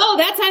thing? No,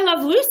 that's I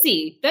Love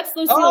Lucy. That's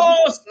Lucy.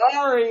 Oh,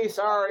 sorry.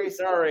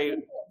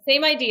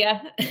 Same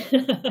idea.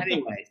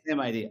 Anyway, same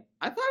idea.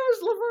 I thought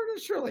it was Laverne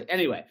and Shirley.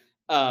 Anyway,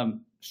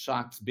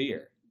 Schock's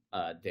beer,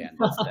 Dan.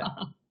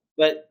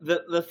 But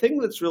the thing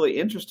that's really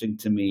interesting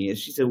to me is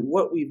she said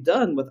what we've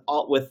done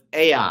with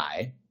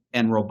AI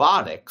and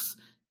robotics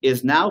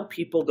is now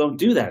people don't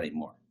do that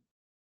anymore.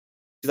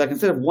 She's like,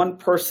 instead of one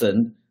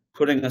person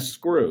putting a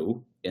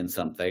screw in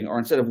something, or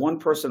instead of one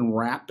person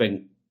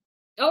wrapping.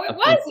 Oh, it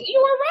was.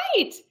 You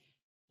were right.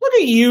 Look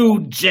at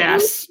you,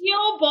 Jess.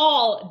 Lucille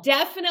Ball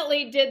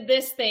definitely did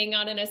this thing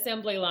on an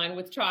assembly line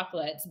with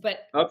chocolates,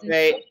 but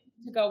okay.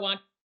 To go on.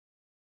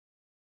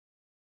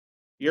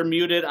 You're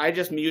muted. I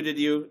just muted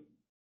you.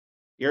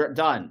 You're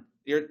done.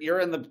 You're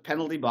in the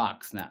penalty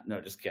box now.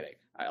 No, just kidding.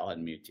 I'll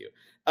unmute you.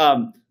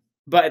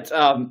 But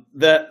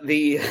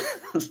the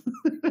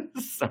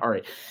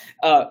sorry,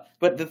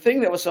 but the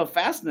thing that was so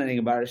fascinating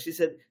about it, she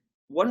said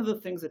one of the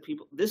things that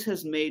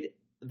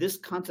this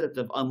concept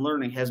of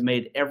unlearning has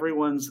made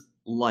everyone's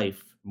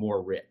life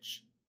more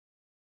rich.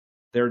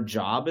 Their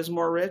job is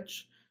more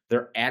rich.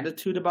 Their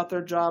attitude about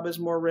their job is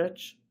more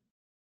rich,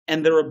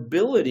 and their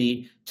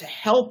ability to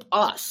help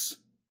us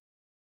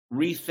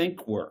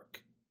rethink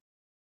work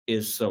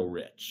is so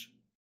rich.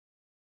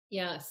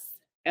 Yes.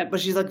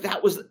 But she's like,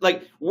 that was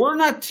like, we're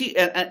not.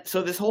 And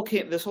so this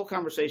whole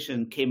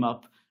conversation came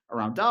up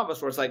around Davos,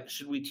 where it's like,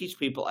 should we teach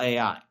people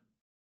AI?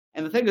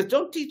 And the thing is,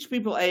 don't teach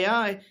people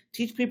AI.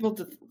 Teach people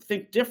to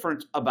think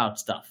different about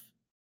stuff.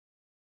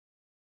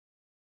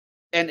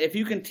 And if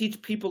you can teach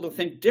people to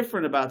think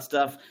different about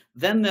stuff,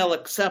 then they'll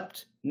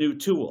accept new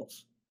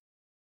tools,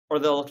 or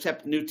they'll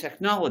accept new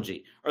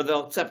technology, or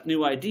they'll accept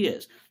new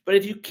ideas. But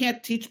if you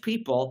can't teach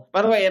people,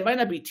 by the way, it might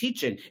not be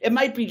teaching. It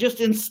might be just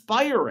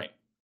inspiring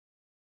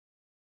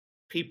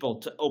people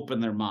to open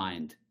their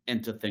mind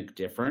and to think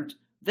different.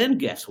 Then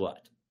guess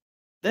what?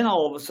 Then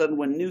all of a sudden,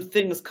 when new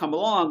things come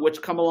along,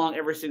 which come along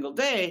every single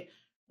day,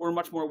 we're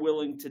much more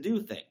willing to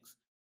do things.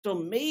 So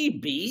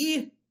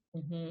maybe,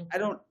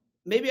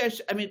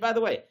 I mean, by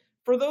the way,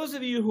 for those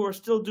of you who are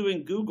still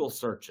doing Google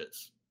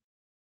searches,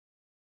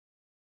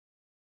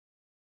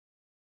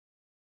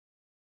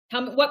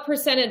 what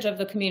percentage of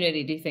the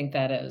community do you think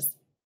that is?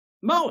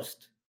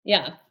 most.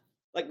 Yeah.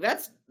 Like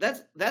that's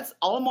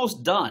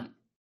almost done.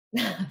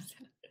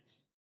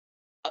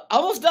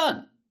 Almost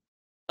done.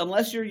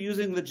 Unless you're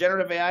using the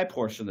generative AI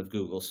portion of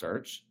Google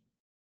search,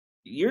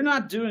 you're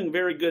not doing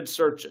very good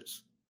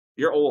searches.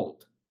 You're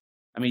old.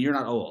 I mean, you're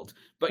not old,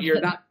 but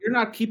you're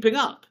not keeping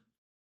up.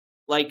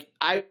 Like,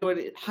 I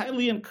would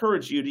highly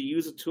encourage you to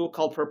use a tool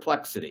called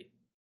Perplexity.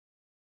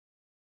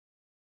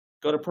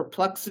 Go to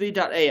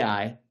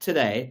perplexity.ai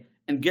today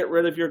and get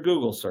rid of your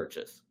Google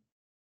searches.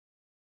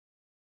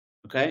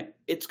 Okay?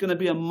 It's going to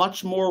be a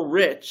much more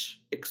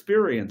rich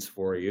experience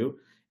for you,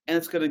 and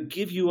it's going to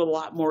give you a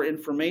lot more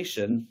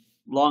information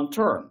long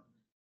term.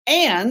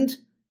 And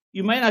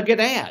you might not get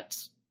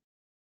ads.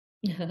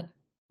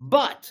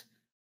 But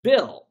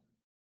Bill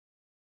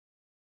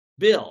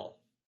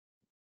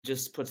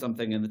just put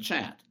something in the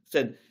chat.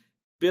 Said,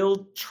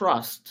 build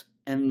trust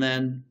and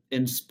then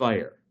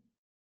inspire.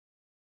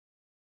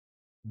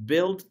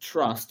 Build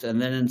trust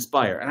and then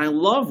inspire. And I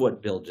love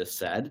what Bill just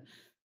said.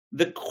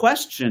 The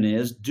question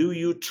is, do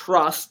you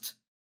trust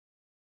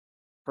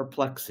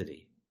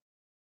Perplexity?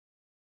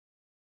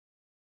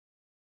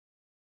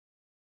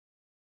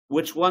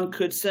 Which one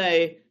could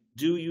say,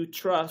 do you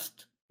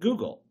trust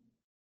Google?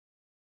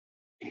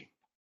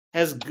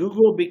 Has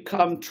Google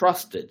become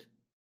trusted?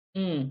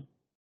 Mm.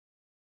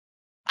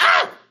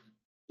 Ah!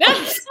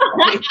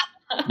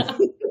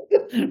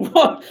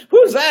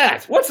 Who's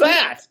that? What's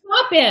that?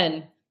 Stop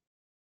in.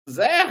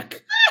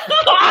 Zach.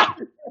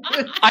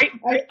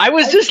 I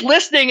was just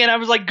listening and I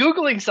was like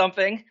Googling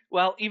something.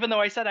 Well, even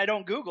though I said I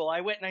don't Google, I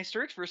went and I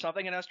searched for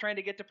something and I was trying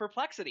to get to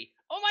Perplexity.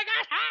 Oh my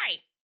God, hi.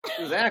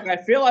 Zach, I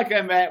feel like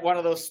I'm at one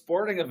of those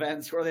sporting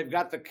events where they've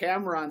got the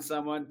camera on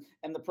someone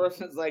and the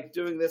person's like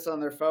doing this on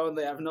their phone.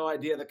 They have no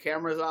idea the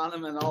camera's on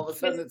them, and all of a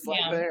sudden it's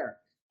like there.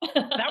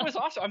 That was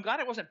awesome. I'm glad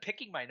I wasn't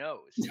picking my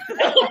nose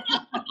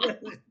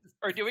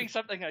or doing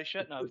something I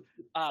shouldn't have.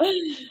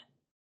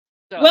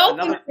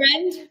 Welcome,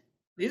 friend.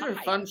 These are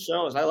fun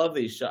shows. I love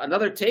these shows.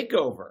 Another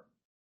takeover.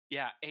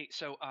 Yeah. Hey,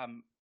 so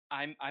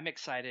I'm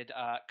excited.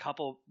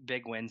 Couple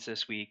big wins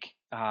this week.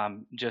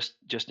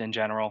 Just in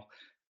general.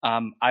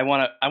 I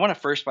want to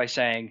first by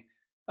saying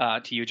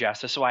to you,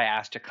 Jess, this is why I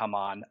asked to come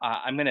on.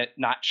 I'm going to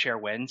not share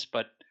wins,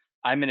 but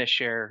I'm going to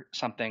share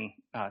something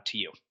to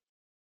you.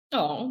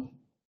 Oh.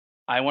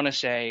 I want to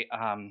say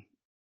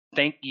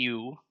thank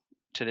you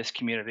to this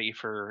community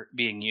for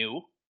being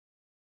you,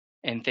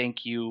 and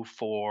thank you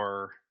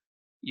for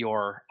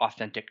your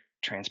authentic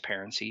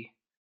transparency.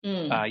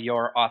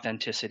 Your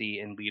authenticity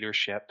and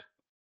leadership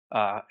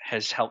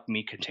has helped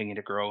me continue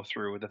to grow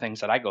through the things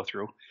that I go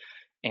through.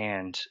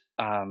 And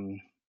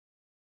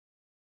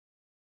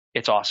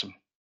it's awesome.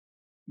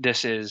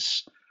 This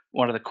is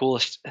one of the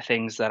coolest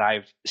things that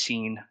I've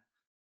seen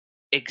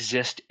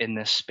exist in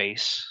this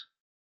space.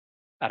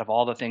 Out of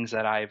all the things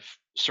that I've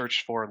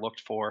searched for,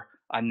 looked for,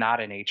 I'm not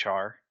in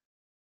HR.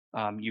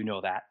 You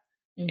know that.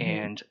 Mm-hmm.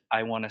 And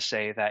I want to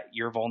say that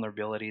your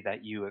vulnerability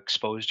that you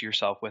exposed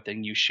yourself with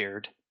and you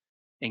shared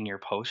in your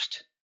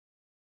post,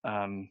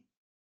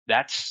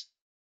 that's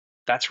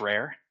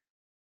rare.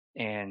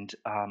 And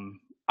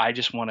I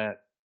just want to,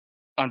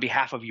 on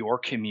behalf of your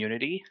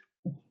community,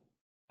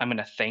 I'm going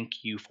to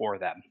thank you for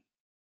them.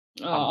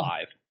 I'm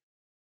live.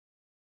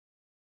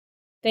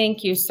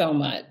 Thank you so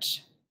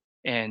much.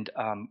 And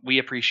we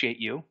appreciate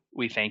you.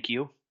 We thank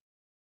you.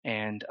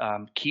 And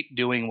keep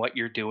doing what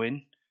you're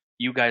doing.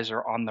 You guys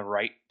are on the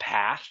right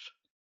path.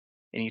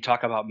 And you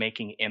talk about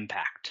making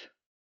impact.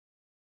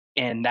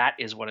 And that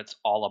is what it's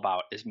all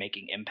about, is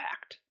making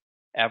impact.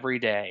 every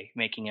day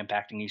making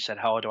impact. And you said,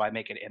 how do I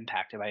make an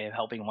impact? If I am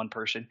helping one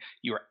person,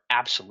 you are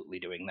absolutely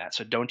doing that.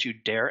 So don't you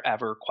dare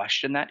ever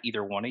question that,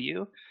 either one of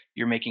you.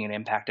 You're making an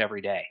impact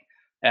every day.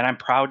 And I'm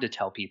proud to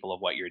tell people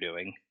of what you're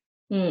doing.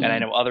 And I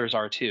know others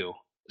are too.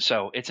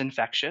 So it's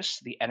infectious.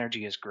 The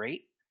energy is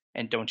great.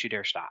 And don't you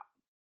dare stop.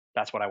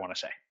 That's what I want to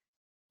say.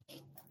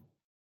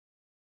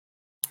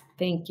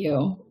 Thank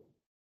you.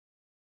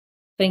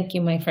 Thank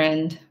you, my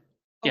friend.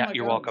 Yeah, my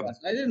you're God, welcome. Jess,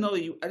 I didn't know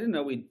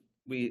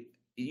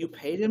you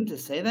paid him to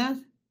say that?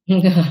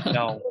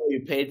 No.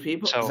 You paid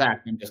people? So-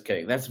 Zach, I'm just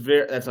kidding. That's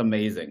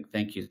amazing.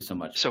 Thank you so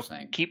much So for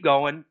saying. keep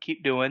going,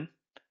 keep doing,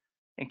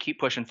 and keep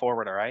pushing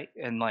forward, all right?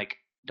 And like,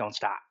 don't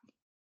stop.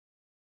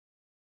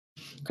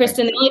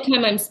 Kristen, the only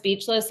time I'm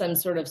speechless, I'm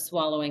sort of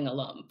swallowing a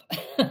lump.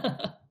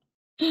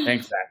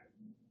 Thanks, Zach.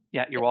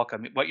 Yeah, you're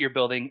welcome. What you're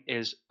building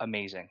is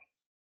amazing.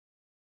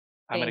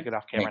 I'm going to Thanks. get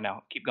off camera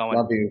now. Keep going.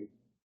 Love you.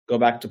 Go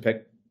back to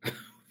pick.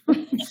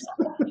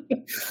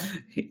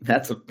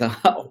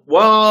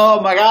 Whoa,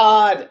 my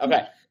God.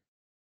 Okay.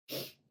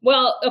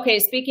 Well, okay,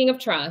 speaking of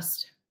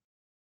trust,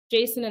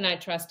 Jason and I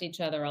trust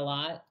each other a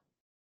lot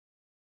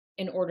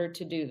in order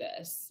to do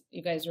this.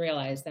 You guys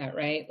realize that,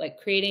 right? Like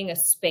creating a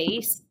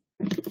space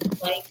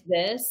like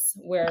this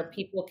where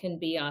people can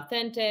be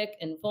authentic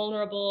and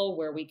vulnerable,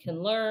 where we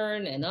can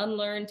learn and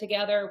unlearn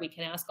together. We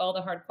can ask all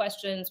the hard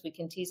questions. We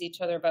can tease each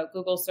other about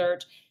Google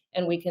search,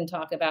 and we can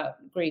talk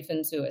about grief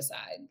and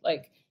suicide.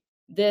 Like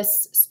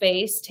this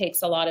space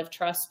takes a lot of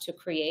trust to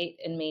create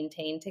and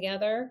maintain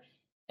together.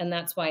 And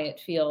that's why it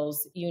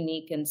feels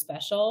unique and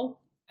special.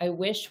 I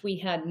wish we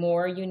had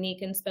more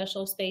unique and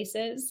special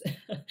spaces.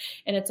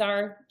 And it's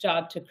our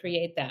job to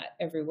create that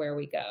everywhere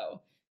we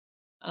go.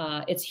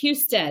 It's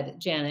Husted,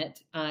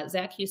 Janet.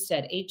 Zach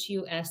Husted,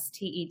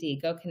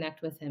 Husted. Go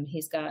connect with him.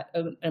 He's got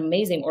an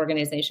amazing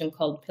organization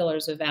called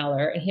Pillars of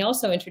Valor. And he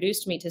also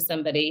introduced me to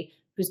somebody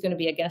who's going to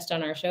be a guest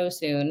on our show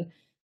soon.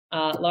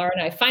 Laura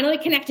and I finally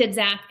connected,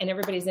 Zach, and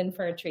everybody's in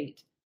for a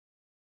treat.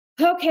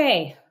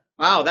 Okay.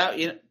 Wow, that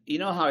you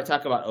know how I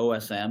talk about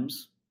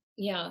OSMs?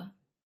 Yeah.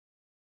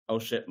 Oh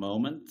shit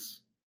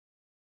moments?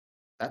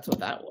 That's what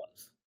that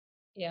was.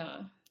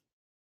 Yeah.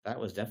 That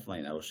was definitely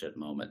an oh shit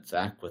moment.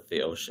 Zach with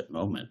the oh shit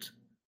moment.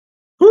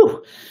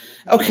 Whew.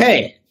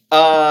 Okay.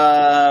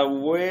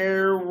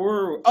 Where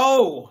were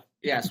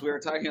yes, we were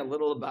talking a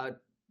little about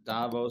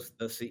Davos,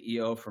 the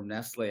CEO from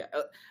Nestle.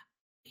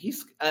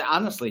 He's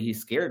honestly, he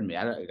scared me.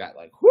 I got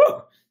like,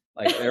 whew,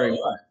 like there he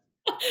was.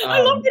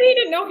 I love that he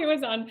didn't know he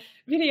was on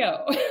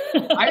video.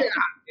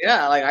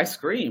 I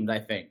screamed, I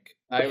think.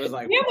 I was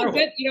like, yeah, whoa.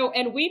 good,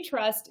 and we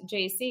trust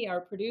JC, our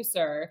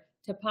producer,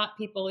 to pop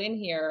people in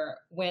here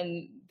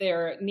when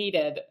they're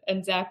needed,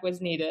 and Zach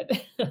was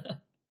needed.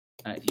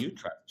 You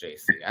trust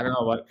JC. I don't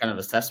know what kind of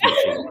assessment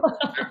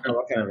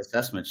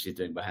she's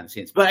doing behind the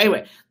scenes. But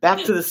anyway,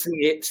 back to the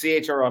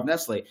CHRO of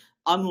Nestle.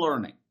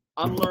 Unlearning,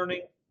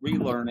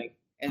 relearning,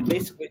 and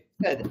basically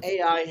said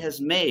AI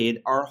has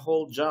made our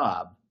whole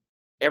job,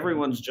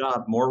 everyone's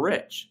job, more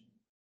rich.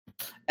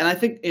 And I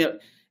think it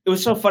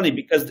was so funny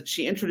because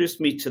she introduced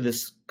me to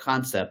this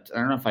concept. I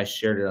don't know if I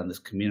shared it on this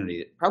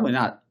community. Probably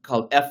not.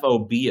 Called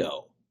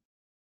FOBO.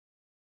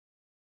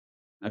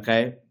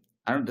 Okay.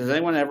 Has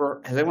anyone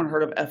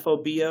heard of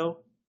FOBO?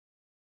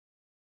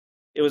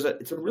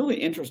 It's a really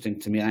interesting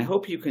to me, and I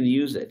hope you can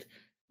use it.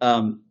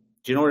 Do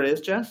you know what it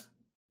is, Jess?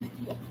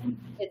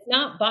 It's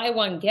not buy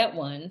one get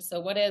one. So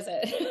what is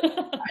it?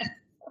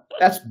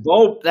 That's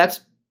BOGO.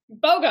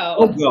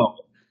 BOGO.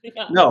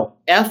 Yeah. No,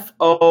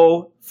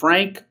 FO,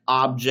 Frank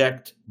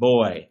object,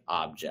 boy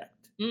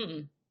object.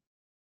 Mm.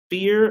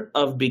 Fear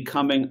of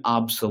becoming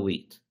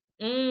obsolete.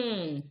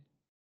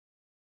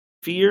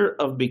 Fear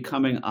of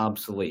becoming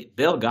obsolete.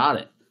 Bill got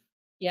it.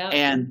 Yeah.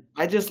 And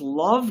I just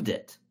loved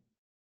it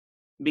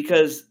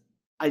because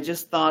I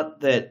just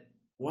thought that,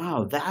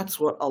 wow, that's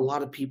what a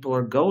lot of people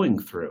are going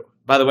through.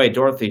 By the way,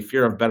 Dorothy,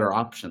 fear of better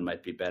option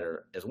might be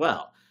better as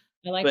well.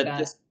 I like but that.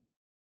 This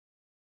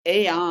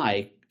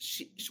AI,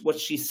 what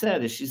she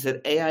said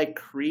AI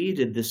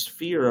created this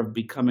fear of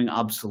becoming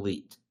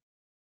obsolete.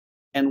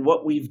 And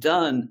what we've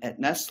done at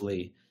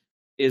Nestle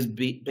is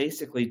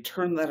basically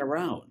turn that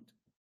around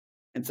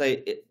and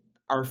say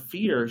our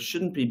fear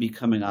shouldn't be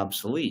becoming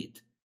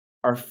obsolete.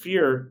 Our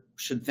fear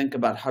should think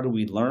about how do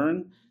we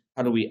learn,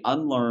 how do we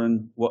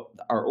unlearn what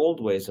our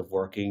old ways of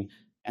working,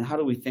 and how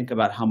do we think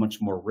about how much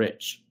more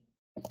rich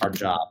our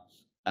jobs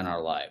and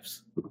our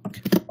lives.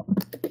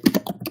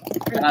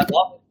 And I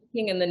love it.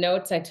 In the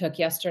notes I took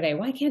yesterday,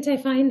 why can't I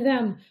find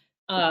them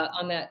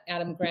on that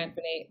Adam Grant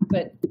Renee?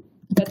 But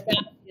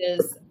that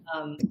is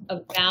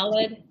a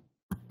valid.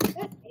 Is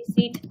that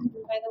JC,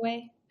 by the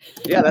way?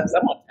 Yeah, that's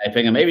someone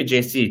typing, and maybe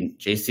JC.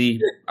 JC,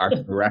 our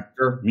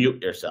director,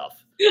 mute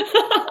yourself.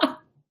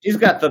 She's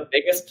got the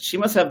biggest. She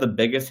must have the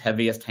biggest,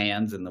 heaviest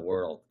hands in the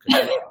world.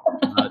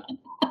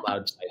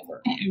 Loud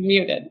typer.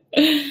 Muted.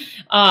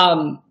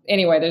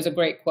 Anyway, there's a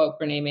great quote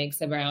Renee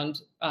makes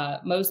around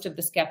most of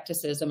the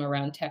skepticism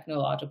around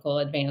technological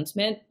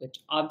advancement, which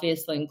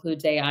obviously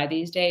includes AI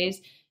these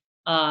days,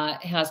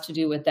 has to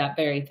do with that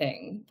very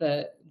thing,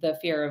 the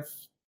fear of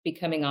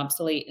becoming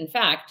obsolete. In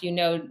fact,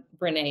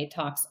 Brené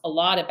talks a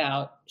lot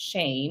about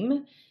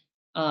shame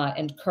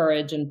and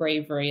courage and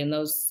bravery and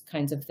those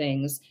kinds of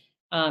things.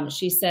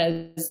 She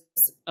says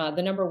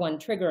the number one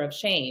trigger of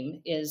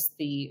shame is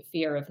the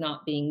fear of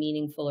not being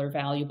meaningful or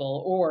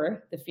valuable,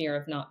 or the fear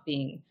of not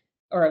being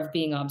or of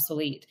being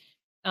obsolete.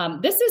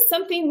 This is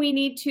something we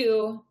need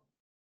to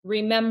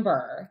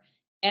remember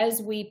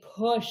as we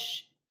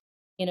push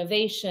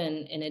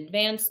innovation and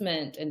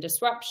advancement and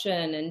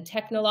disruption and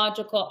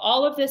technological.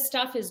 All of this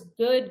stuff is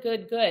good,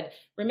 good, good.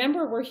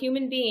 Remember, we're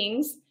human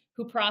beings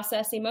who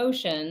process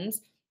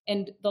emotions.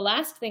 And the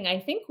last thing I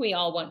think we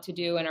all want to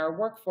do in our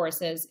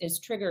workforces is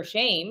trigger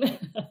shame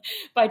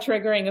by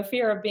triggering a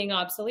fear of being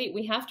obsolete.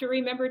 We have to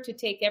remember to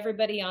take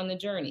everybody on the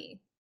journey.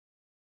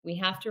 We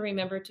have to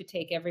remember to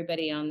take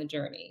everybody on the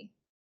journey.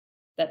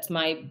 That's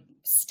my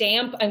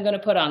stamp I'm going to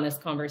put on this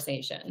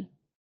conversation.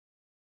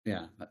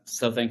 Yeah.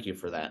 So thank you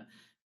for that.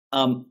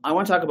 I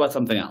want to talk about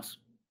something else.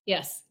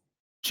 Yes.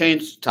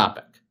 Change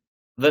topic.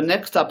 The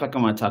next topic I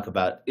want to talk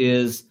about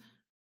is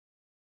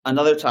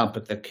another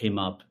topic that came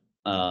up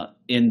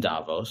in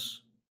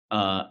Davos.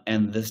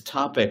 And this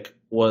topic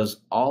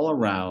was all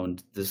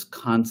around this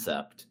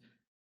concept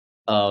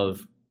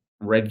of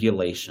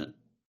regulation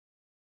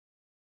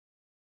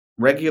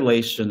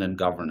and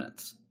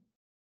governance.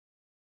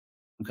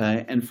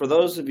 Okay. And for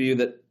those of you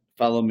that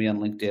follow me on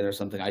LinkedIn or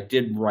something, I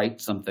did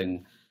write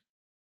something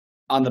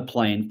on the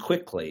plane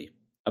quickly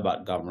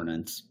about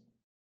governance.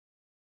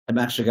 I'm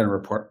actually going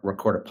to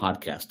record a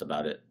podcast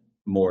about it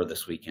more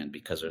this weekend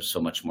because there's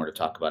so much more to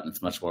talk about, and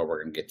it's much more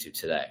we're going to get to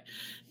today.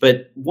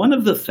 But one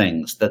of the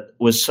things that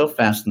was so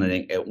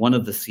fascinating at one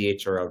of the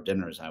CHRO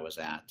dinners I was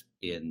at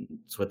in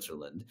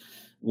Switzerland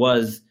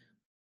was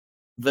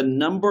the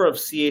number of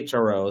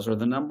CHROs, or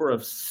the number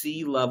of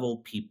C-level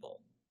people,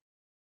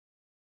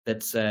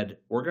 that said,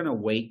 we're going to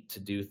wait to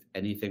do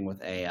anything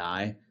with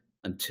AI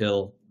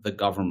until the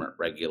government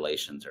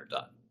regulations are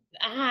done.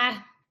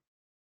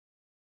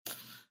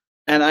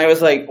 And I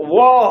was like,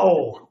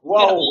 whoa.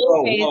 Like,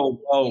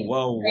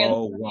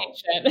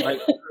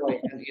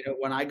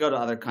 when I go to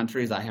other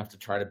countries, I have to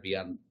try to be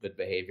on good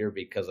behavior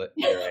because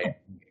either I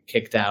get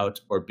kicked out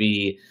or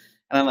B.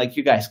 And I'm like,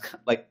 you guys,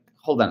 like,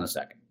 hold on a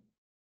second.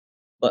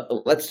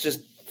 Let's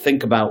just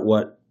think about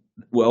what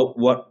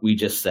we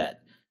just said.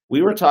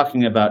 We were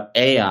talking about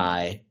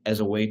AI as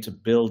a way to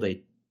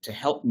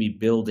help me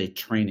build a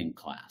training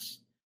class,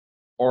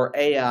 or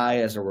AI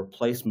as a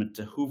replacement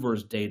to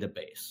Hoover's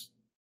database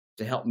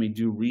to help me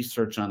do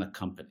research on a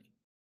company,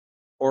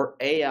 or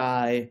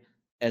AI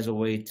as a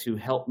way to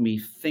help me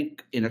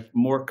think in a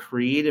more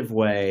creative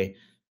way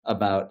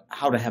about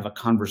how to have a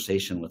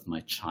conversation with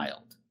my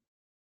child.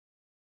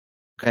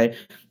 Okay.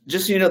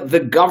 Just so you know, the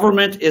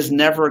government is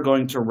never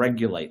going to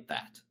regulate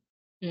that.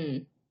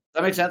 Does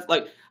that make sense?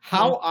 Like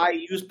how I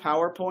use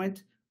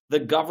PowerPoint, the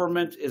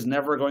government is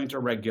never going to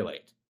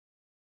regulate.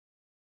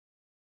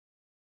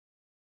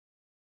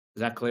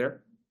 Is that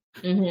clear?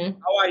 Mm-hmm.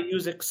 How I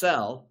use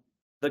Excel,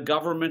 the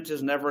government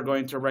is never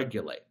going to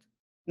regulate.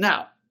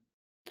 Now,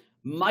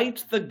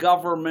 might the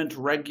government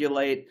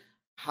regulate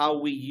how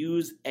we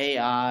use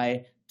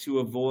AI to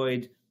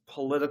avoid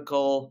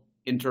political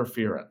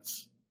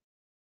interference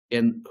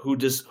in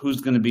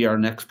who's going to be our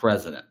next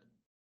president?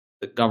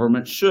 The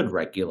government should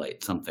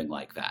regulate something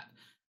like that.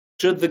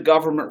 Should the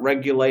government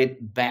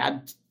regulate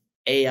bad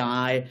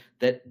AI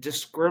that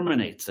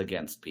discriminates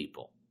against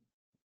people?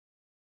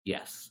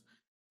 Yes.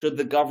 Should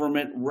the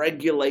government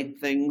regulate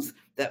things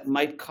that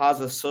might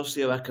cause a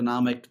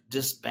socioeconomic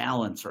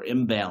disbalance or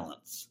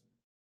imbalance?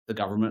 The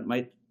government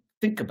might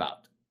think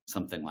about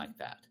something like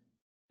that.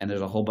 And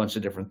there's a whole bunch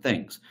of different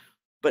things.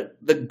 But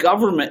the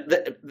government,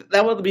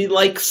 that would be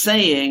like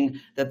saying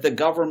that the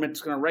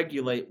government's going to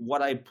regulate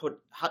what I put,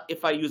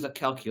 if I use a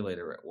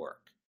calculator at work.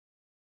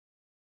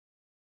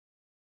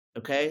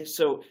 Okay,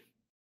 so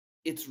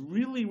it's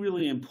really,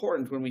 really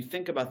important when we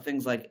think about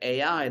things like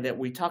AI that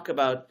we talk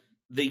about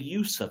the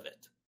use of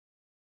it.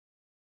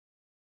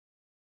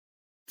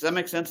 Does that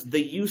make sense?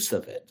 The use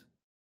of it.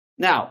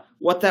 Now,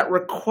 what that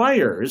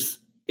requires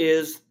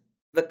is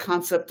the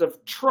concept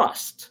of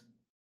trust.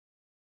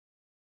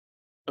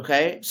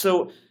 Okay,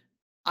 so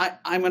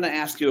I'm going to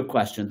ask you a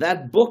question.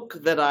 That book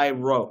that I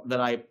wrote,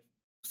 that I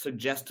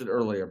suggested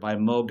earlier by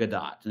Mo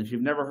Gadat, and if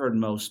you've never heard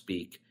Mo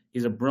speak,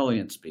 he's a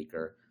brilliant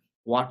speaker.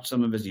 Watch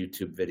some of his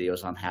YouTube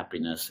videos on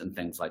happiness and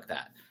things like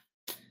that.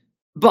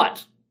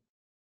 But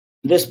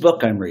this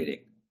book I'm reading,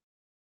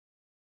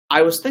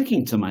 I was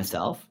thinking to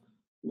myself,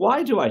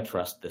 why do I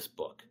trust this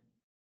book?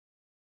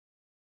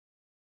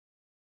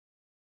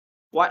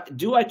 Why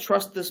do I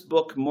trust this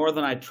book more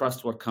than I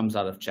trust what comes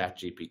out of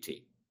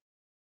ChatGPT?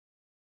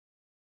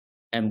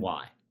 And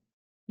why?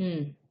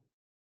 I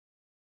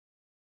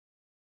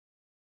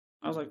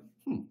was like,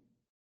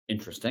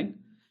 interesting.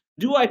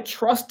 Do I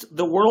trust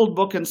the World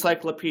Book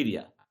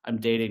Encyclopedia? I'm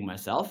dating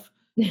myself.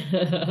 Well,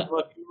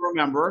 if you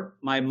remember,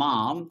 my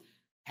mom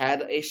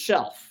had a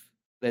shelf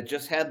that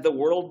just had the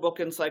World Book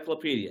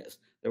Encyclopedias.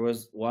 There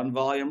was one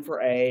volume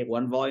for A,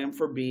 one volume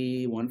for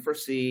B, one for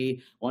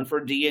C, one for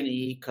D and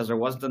E, because there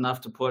wasn't enough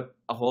to put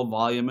a whole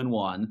volume in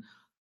one.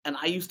 And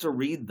I used to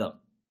read them.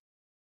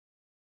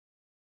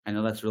 I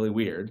know that's really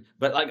weird,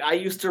 but like I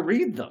used to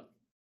read them.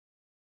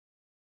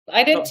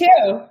 I did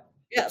too.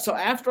 Yeah. So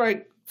after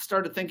I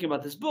started thinking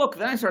about this book,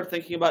 then I started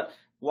thinking about,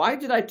 why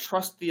did I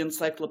trust the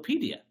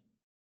encyclopedia?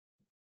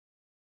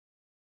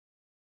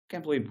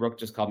 Can't believe Brooke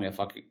just called me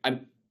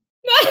I'm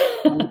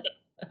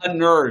a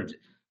nerd.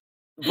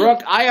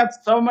 Brooke, I have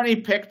so many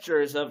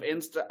pictures of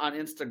on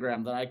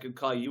Instagram that I could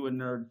call you a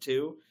nerd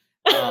too.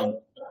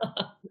 So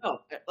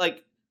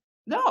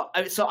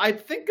I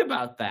think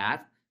about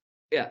that.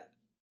 Yeah.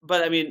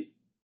 But I mean,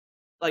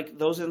 like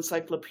those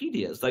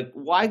encyclopedias, like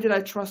why did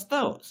I trust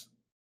those?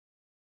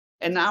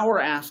 And now we're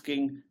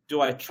asking,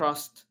 do I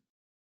trust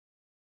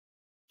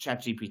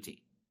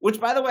ChatGPT? Which,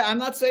 by the way, I'm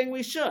not saying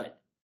we should,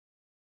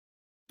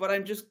 but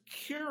I'm just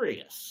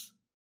curious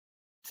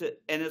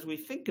and as we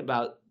think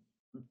about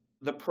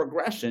the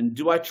progression,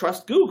 do I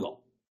trust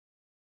Google?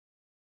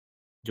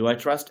 Do I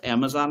trust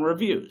Amazon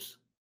reviews?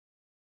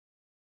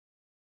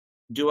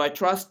 Do I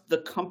trust the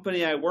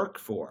company I work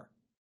for?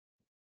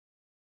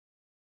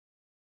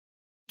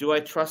 Do I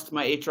trust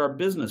my HR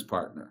business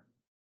partner?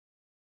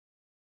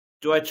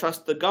 Do I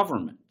trust the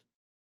government?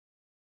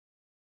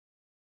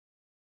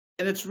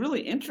 And it's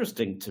really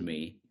interesting to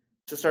me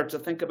to start to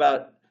think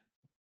about,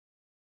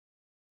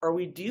 are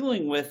we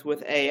dealing with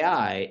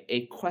AI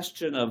a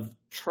question of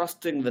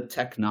trusting the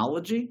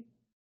technology?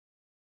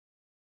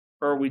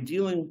 Or are we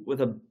dealing with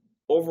an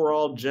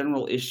overall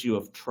general issue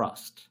of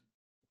trust?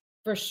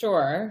 For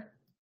sure.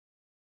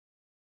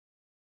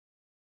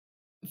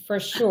 For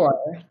sure,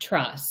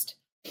 trust.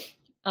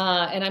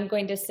 And I'm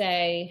going to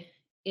say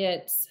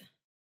it's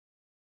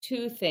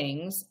two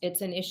things.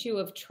 It's an issue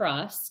of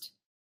trust.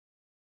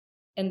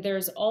 And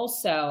there's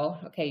also,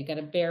 okay, you got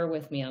to bear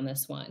with me on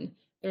this one.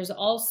 It's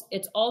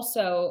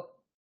also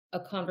a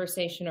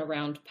conversation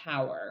around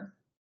power.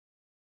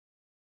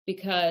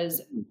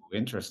 Because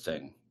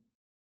interesting.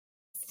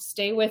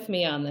 Stay with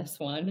me on this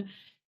one,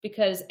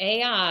 because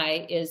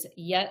AI is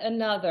yet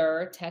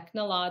another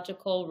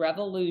technological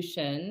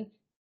revolution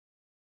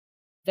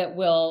that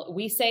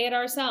we say it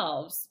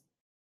ourselves.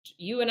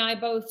 You and I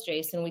both,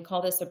 Jason, we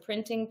call this a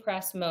printing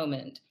press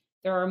moment.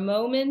 There are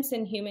moments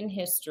in human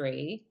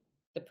history,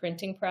 the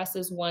printing press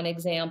is one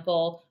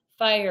example,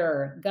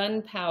 fire,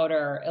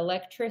 gunpowder,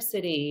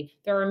 electricity,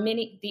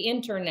 the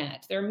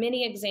internet, there are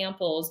many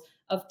examples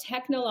of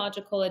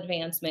technological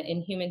advancement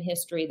in human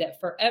history that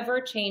forever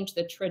changed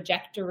the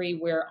trajectory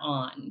we're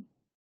on.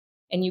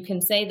 And you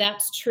can say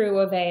that's true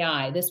of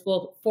AI. This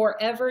will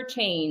forever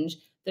change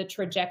the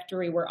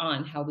trajectory we're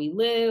on, how we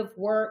live,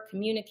 work,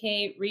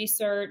 communicate,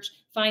 research,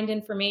 find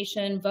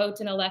information,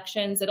 vote in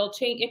elections. It'll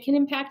change. It can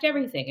impact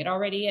everything. It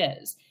already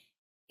is.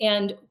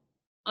 And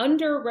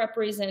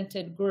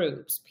underrepresented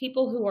groups,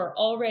 people who are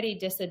already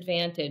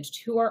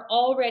disadvantaged, who are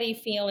already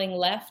feeling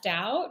left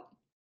out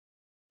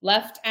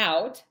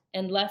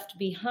and left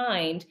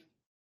behind,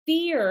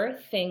 fear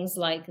things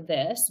like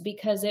this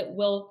because it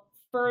will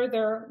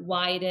further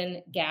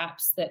widen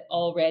gaps that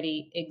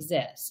already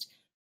exist.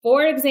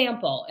 For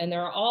example, and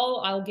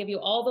I'll give you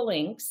all the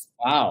links.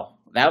 Wow.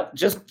 That,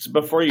 just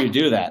before you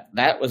do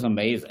that was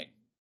amazing.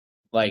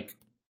 Like,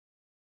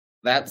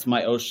 that's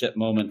my oh shit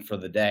moment for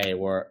the day,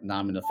 where now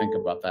I'm going to think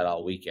about that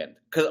all weekend.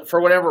 Because for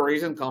whatever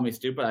reason, call me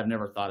stupid, I've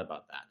never thought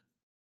about that.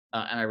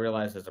 And I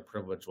realize as a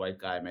privileged white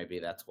guy, maybe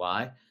that's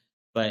why.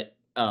 But,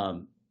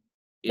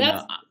 you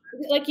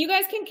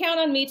guys can count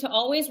on me to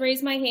always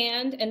raise my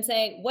hand and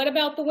say, what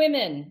about the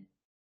women?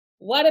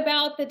 What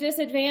about the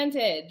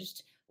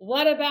disadvantaged?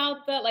 What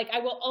about I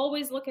will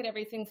always look at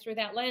everything through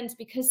that lens,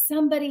 because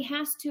somebody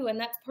has to, and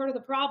that's part of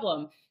the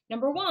problem.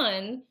 Number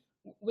one,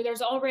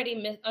 there's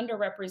already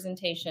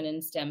underrepresentation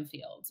in STEM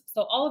fields.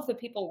 So all of the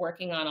people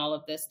working on all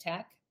of this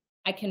tech,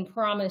 I can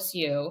promise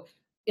you,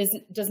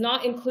 does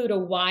not include a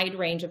wide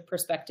range of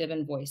perspective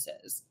and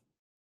voices,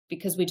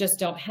 because we just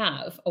don't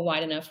have a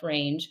wide enough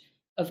range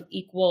of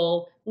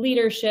equal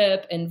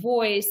leadership and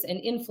voice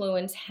and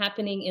influence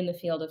happening in the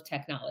field of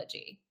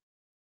technology.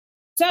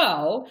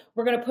 So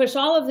we're going to push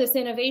all of this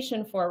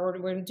innovation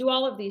forward. We're going to do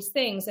all of these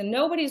things, and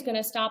nobody's going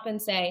to stop and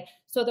say,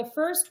 so the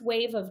first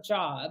wave of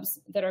jobs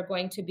that are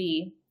going to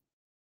be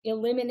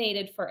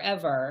eliminated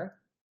forever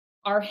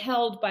are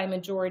held by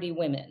majority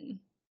women.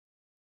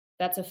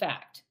 That's a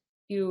fact.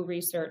 Pew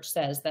Research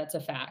says that's a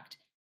fact,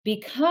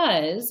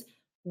 because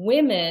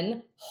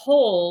women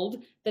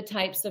hold the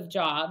types of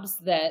jobs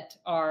that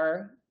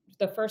are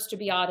the first to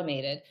be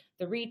automated.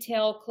 The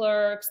retail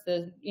clerks,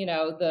 the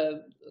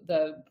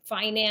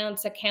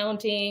finance,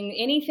 accounting,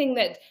 anything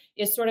that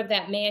is sort of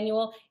that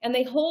manual, and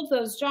they hold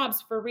those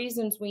jobs for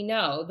reasons we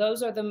know.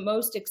 Those are the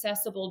most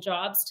accessible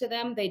jobs to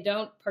them. They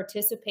don't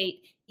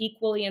participate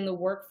equally in the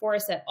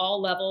workforce at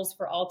all levels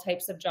for all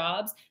types of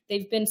jobs.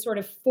 They've been sort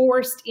of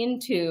forced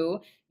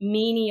into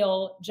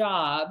menial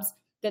jobs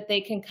that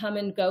they can come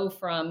and go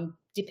from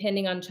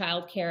depending on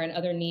childcare and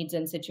other needs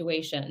and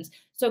situations.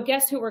 So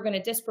guess who we're going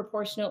to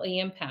disproportionately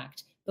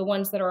impact? The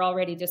ones that are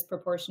already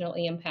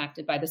disproportionately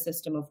impacted by the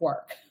system of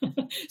work.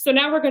 So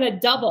now we're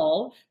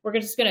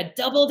just going to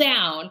double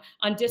down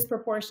on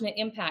disproportionate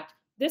impact.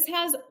 This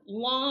has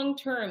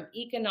long-term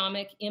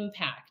economic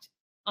impact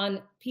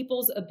on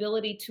people's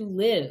ability to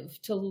live,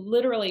 to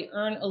literally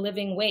earn a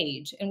living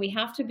wage. And we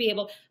have to be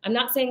able, I'm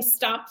not saying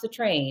stop the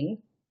train.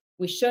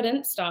 We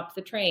shouldn't stop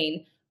the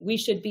train. We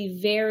should be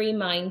very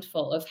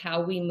mindful of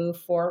how we move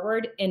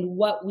forward and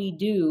what we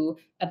do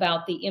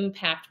about the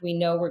impact we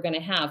know we're going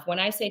to have. When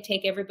I say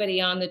take everybody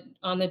on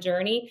the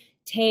journey,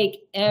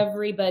 take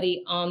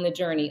everybody on the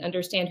journey.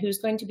 Understand who's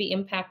going to be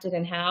impacted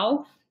and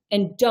how,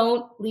 and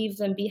don't leave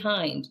them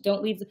behind.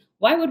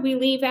 Why would we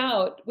leave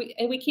out?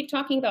 We keep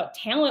talking about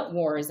talent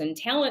wars and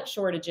talent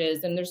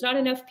shortages, and there's not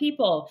enough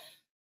people.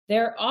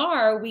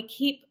 We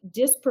keep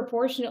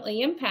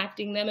disproportionately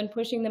impacting them and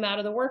pushing them out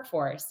of the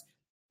workforce.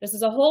 This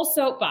is a whole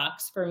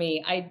soapbox for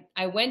me.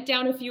 I went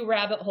down a few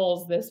rabbit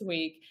holes this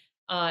week,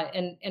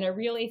 and I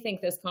really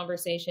think this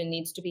conversation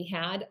needs to be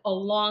had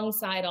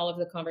alongside all of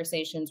the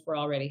conversations we're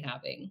already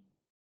having.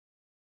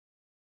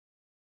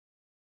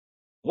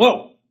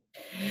 Whoa.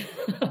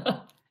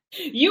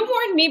 You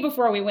warned me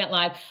before we went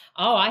live.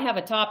 Oh, I have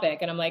a topic.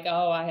 And I'm like,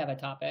 oh, I have a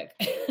topic.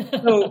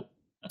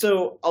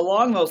 So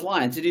along those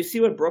lines, did you see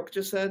what Brooke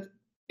just said?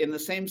 In the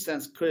same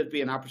sense, could it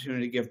be an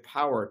opportunity to give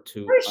power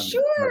to? For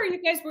sure.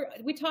 You guys,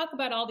 we talk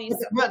about all these.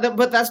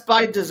 But that's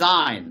by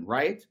design,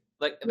 right?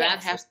 Like Yes.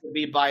 that has to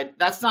be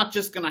that's not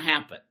just going to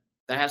happen.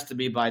 That has to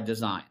be by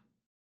design.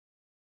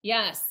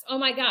 Yes. Oh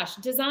my gosh.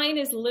 Design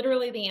is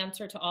literally the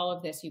answer to all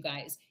of this, you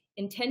guys.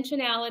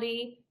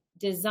 Intentionality,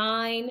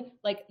 design,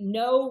 like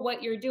know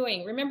what you're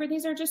doing. Remember,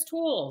 these are just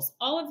tools.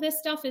 All of this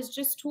stuff is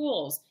just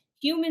tools.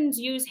 Humans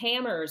use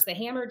hammers. The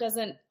hammer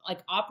doesn't like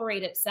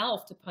operate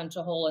itself to punch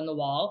a hole in the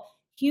wall.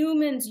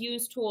 Humans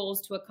use tools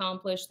to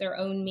accomplish their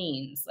own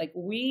means. Like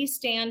we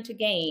stand to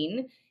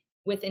gain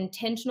with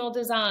intentional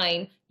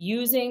design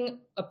using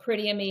a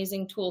pretty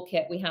amazing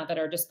toolkit we have at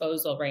our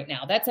disposal right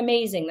now. That's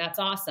amazing. That's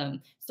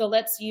awesome. So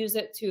let's use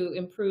it to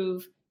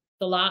improve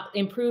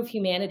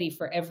humanity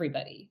for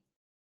everybody.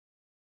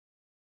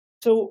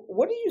 So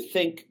what do you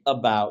think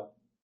about,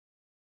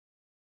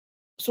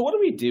 so what do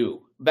we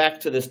do back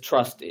to this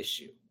trust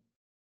issue?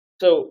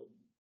 So,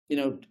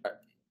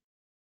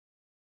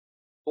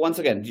 once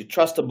again, do you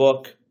trust a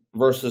book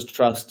versus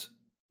trust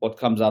what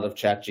comes out of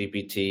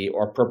ChatGPT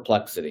or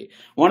Perplexity?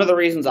 One of the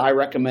reasons I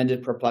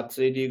recommended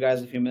Perplexity to you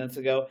guys a few minutes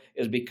ago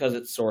is because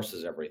it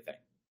sources everything.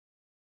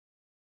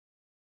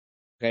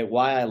 Okay,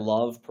 why I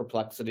love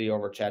Perplexity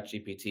over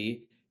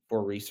ChatGPT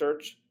for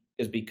research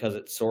is because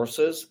it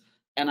sources,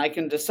 and I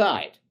can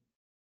decide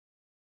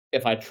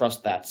if I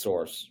trust that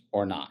source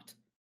or not.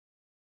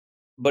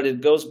 But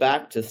it goes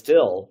back to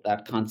still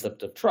that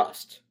concept of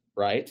trust,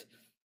 right?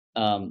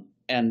 I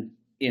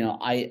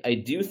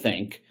do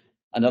think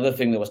another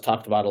thing that was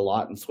talked about a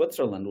lot in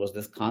Switzerland was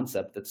this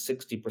concept that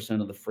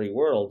 60% of the free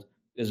world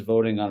is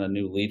voting on a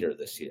new leader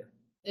this year.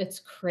 It's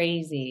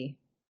crazy.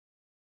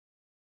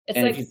 It's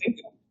And like if you think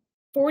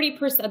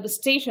 40% of the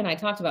station, I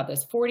talked about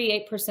this,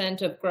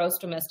 48% of gross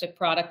domestic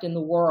product in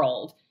the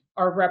world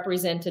are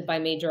represented by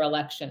major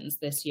elections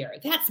this year.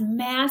 That's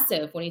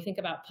massive when you think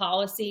about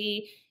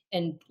policy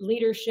and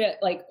leadership,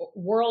 like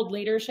world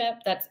leadership.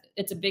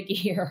 It's a big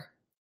year.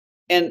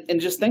 And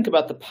just think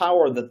about the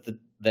power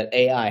that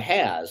AI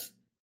has,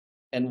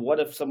 and what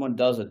if someone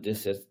does a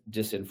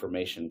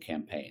disinformation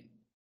campaign?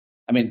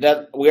 I mean,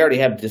 that we already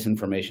have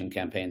disinformation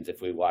campaigns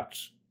if we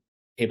watch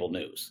cable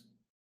news,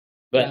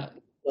 but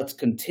let's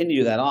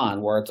continue that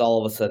on where it's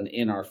all of a sudden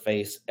in our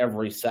face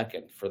every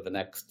second for the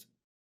next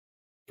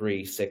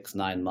 3, 6,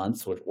 9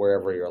 months,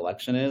 wherever your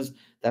election is.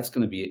 That's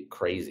going to be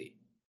crazy.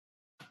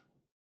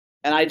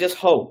 And I just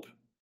hope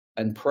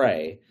and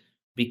pray,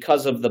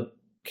 because of the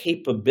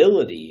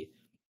capability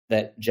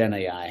that Gen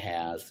AI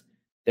has,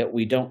 that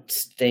we don't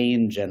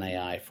stain Gen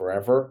AI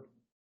forever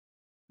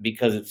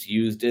because it's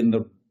used in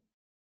the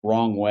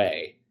wrong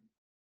way,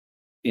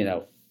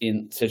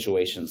 in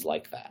situations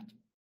like that.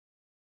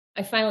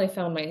 I finally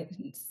found my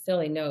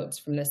silly notes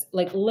from this.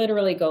 Like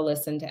literally go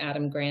listen to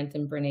Adam Grant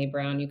and Brene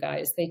Brown, you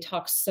guys. They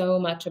talk so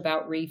much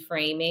about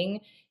reframing.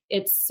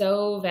 It's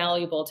so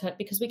valuable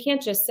because we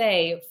can't just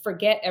say,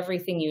 forget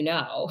everything you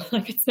know.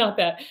 Like it's not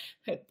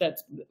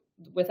that's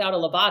without a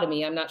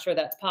lobotomy, I'm not sure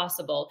that's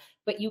possible,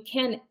 but you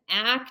can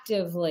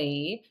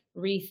actively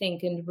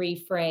rethink and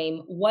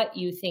reframe what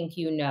you think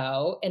you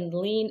know and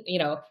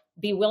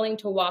be willing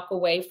to walk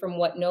away from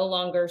what no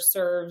longer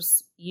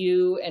serves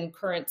you and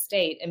current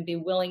state and be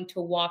willing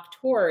to walk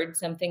toward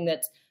something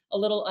that's a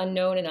little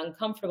unknown and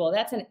uncomfortable.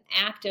 That's an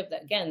active,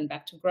 again,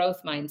 back to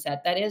growth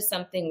mindset. That is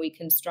something we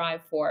can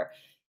strive for.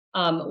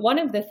 One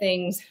of the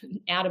things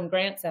Adam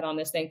Grant said on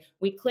this thing,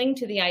 we cling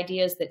to the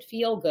ideas that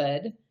feel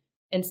good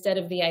instead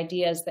of the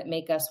ideas that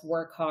make us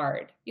work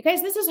hard. You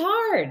guys, this is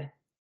hard.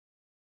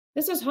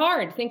 This is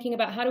hard, thinking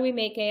about how do we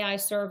make AI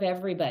serve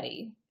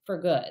everybody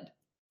for good.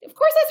 Of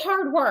course, it's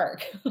hard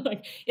work.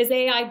 Like, is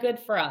AI good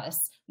for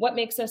us? What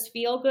makes us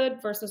feel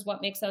good versus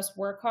what makes us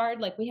work hard?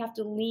 Like, we have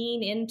to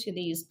lean into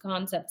these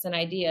concepts and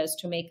ideas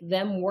to make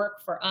them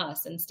work for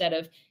us instead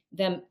of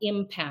them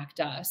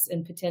impact us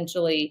in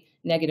potentially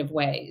negative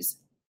ways.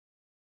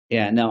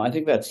 Yeah, no, I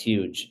think that's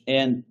huge.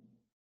 And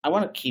I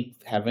want to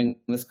keep having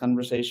this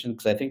conversation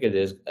because I think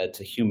it's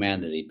a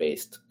humanity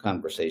based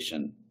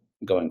conversation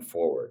going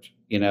forward.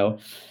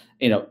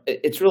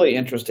 It's really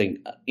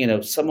interesting.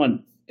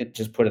 Someone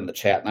just put in the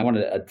chat, and I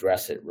wanted to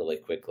address it really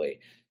quickly.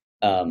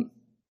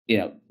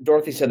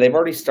 Dorothy said they've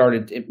already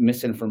started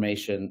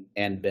misinformation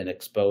and been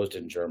exposed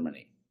in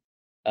Germany.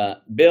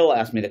 Bill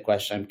asked me the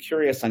question. I'm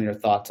curious on your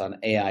thoughts on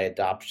AI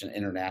adoption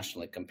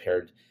internationally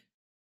compared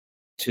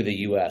to the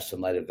U.S.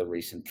 in light of the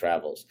recent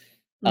travels.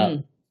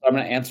 I'm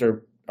going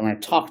to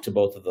talk to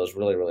both of those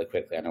really, really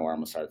quickly. I know we're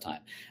almost out of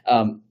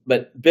time.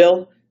 But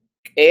Bill,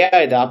 AI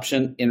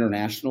adoption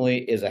internationally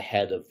is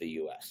ahead of the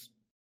U.S.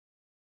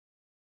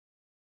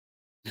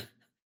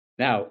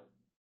 Now,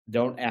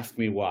 don't ask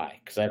me why,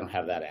 because I don't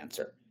have that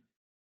answer.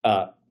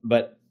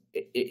 But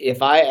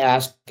if I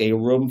ask a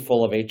room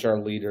full of HR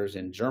leaders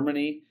in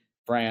Germany,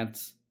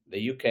 France,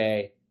 the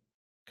UK,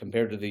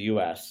 compared to the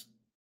US,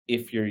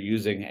 if you're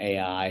using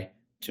AI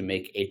to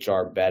make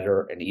HR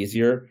better and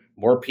easier,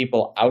 more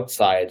people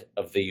outside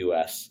of the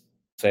US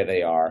say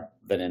they are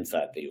than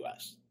inside the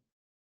US.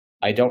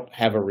 I don't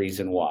have a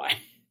reason why.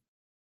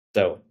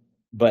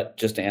 But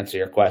just to answer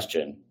your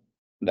question,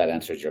 that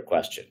answers your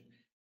question.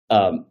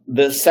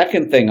 The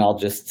second thing I'll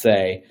just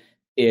say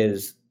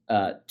is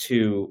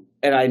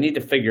and I need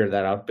to figure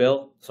that out,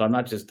 Bill. So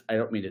I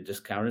don't mean to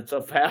discount it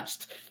so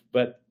fast,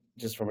 but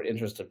just from an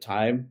interest of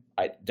time,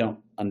 I don't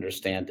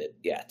understand it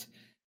yet.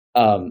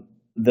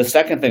 The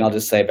second thing I'll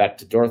just say back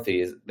to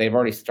Dorothy is they've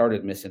already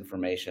started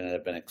misinformation and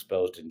have been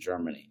exposed in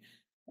Germany.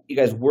 You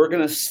guys, we're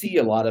going to see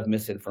a lot of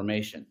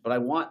misinformation, but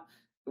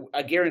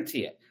I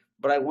guarantee it,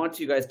 but I want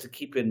you guys to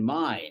keep in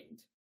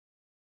mind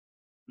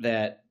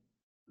that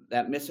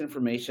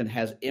misinformation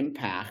has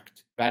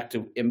impact, back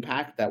to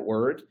impact, that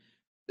word,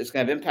 it's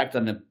going to have impact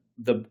on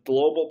the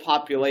global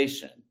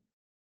population.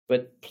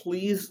 But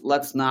please,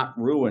 let's not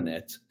ruin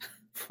it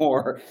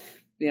for,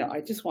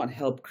 I just want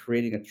help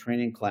creating a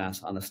training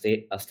class on a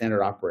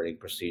standard operating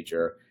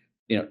procedure,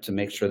 to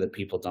make sure that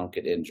people don't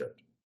get injured.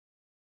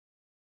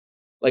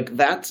 Like,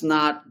 that's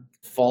not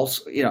false.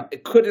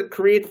 Could it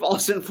create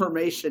false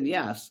information?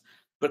 Yes.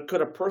 But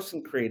could a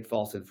person create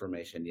false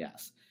information?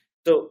 Yes.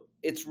 So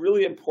it's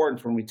really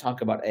important when we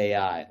talk about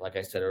AI, like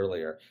I said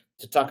earlier,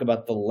 to talk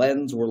about the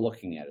lens we're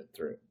looking at it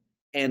through.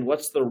 And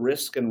what's the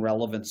risk and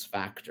relevance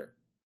factor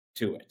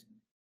to it?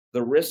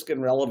 The risk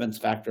and relevance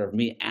factor of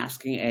me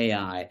asking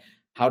AI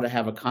how to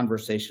have a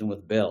conversation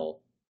with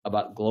Bill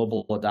about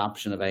global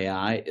adoption of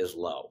AI is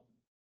low.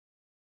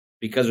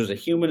 Because there's a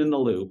human in the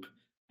loop,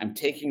 I'm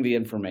taking the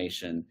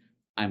information,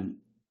 I'm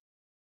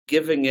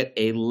giving it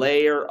a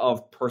layer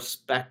of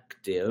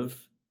perspective,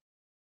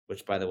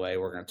 which, by the way,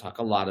 we're going to talk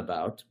a lot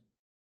about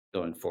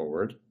going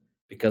forward,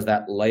 because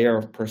that layer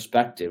of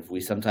perspective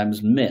we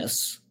sometimes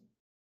miss,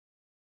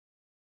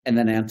 and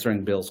then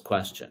answering Bill's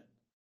question.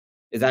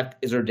 Is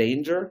there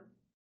danger?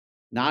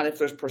 Not if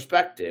there's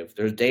perspective.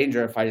 There's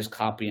danger if I just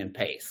copy and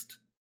paste.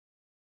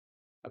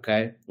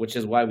 Okay? Which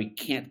is why we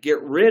can't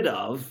get rid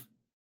of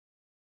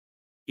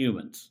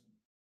humans.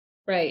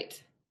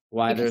 Right.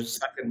 Why there's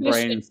second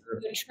brains.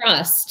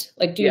 Trust.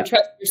 Like, do you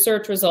trust your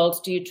search results?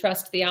 Do you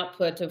trust the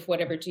output of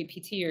whatever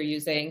GPT you're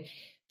using?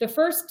 The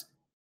first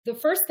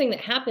thing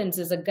that happens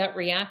is a gut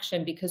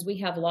reaction, because we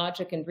have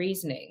logic and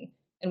reasoning,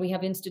 and we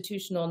have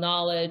institutional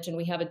knowledge, and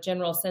we have a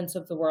general sense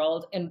of the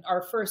world. And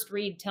our first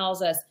read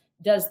tells us,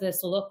 does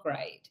this look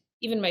right?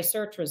 Even my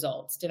search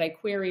results, did I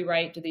query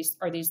right?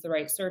 Are these the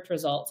right search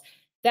results?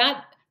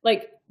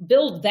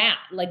 Build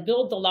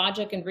the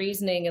logic and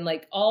reasoning and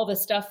like all the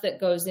stuff that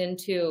goes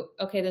into,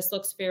 okay, this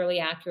looks fairly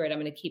accurate, I'm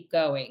going to keep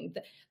going.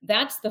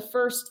 That's the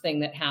first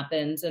thing that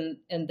happens, and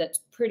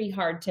that's pretty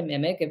hard to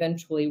mimic.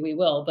 Eventually we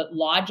will, but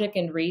logic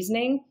and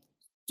reasoning,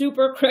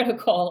 super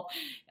critical.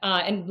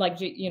 And like,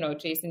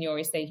 Jason, you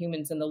always say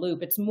humans in the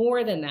loop. It's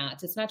more than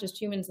that. It's not just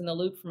humans in the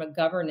loop from a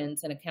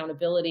governance and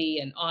accountability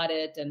and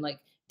audit and like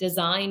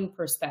design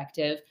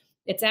perspective.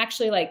 It's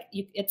actually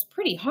it's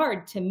pretty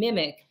hard to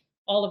mimic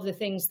all of the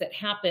things that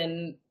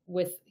happen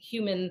with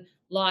human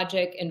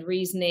logic and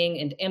reasoning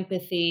and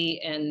empathy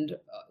and,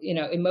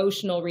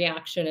 emotional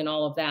reaction and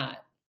all of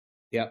that.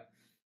 Yep.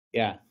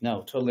 Yeah,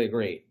 no, totally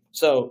agree.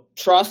 So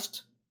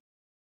trust,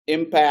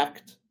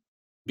 impact,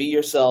 be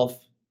yourself,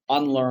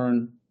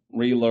 unlearn,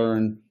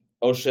 relearn,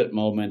 oh shit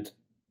moment,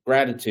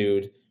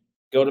 gratitude,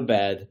 go to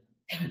bed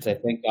and say,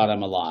 thank God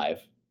I'm alive.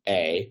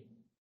 A.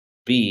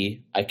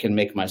 B, I can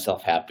make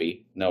myself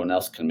happy. No one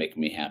else can make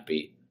me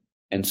happy.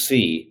 And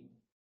C,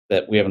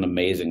 that we have an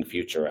amazing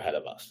future ahead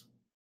of us.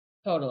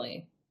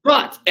 Totally.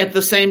 But at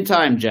the same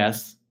time,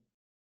 Jess,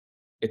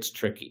 it's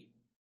tricky.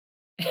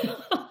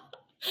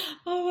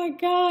 Oh my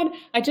God.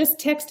 I just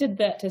texted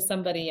that to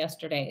somebody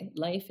yesterday.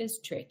 Life is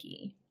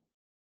tricky.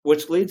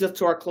 Which leads us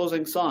to our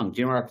closing song. Do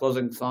you know what our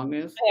closing song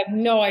is? I have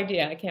no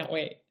idea. I can't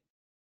wait.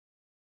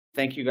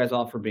 Thank you guys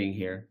all for being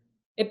here.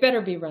 It better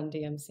be Run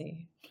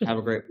DMC. Have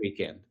a great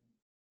weekend.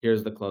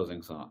 Here's the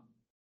closing song.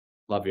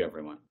 Love you,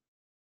 everyone.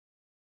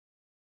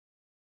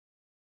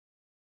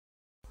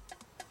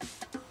 There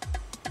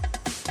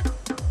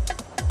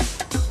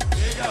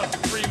you go.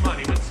 Free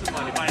money. What's the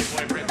money? Buy your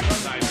boyfriend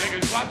inside.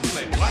 Niggas, watch the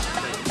lady. Watch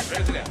the lady.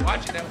 Where's it at?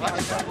 Watch it now. Watch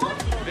it now.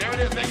 There it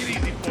is. Make it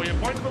easy for you.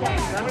 Point to the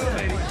lady. Turn to the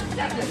lady.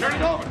 Turn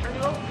it over. Turn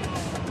it over.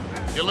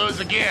 You lose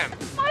again.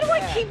 Why do I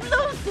keep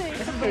losing?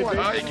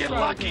 Oh, you get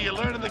lucky. You're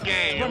learning the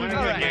game. You're learning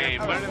the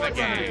game. Learning the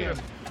game.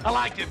 I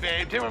liked it,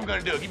 babe. Tell me what I'm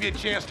going to do. Give you a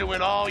chance to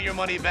win all your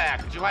money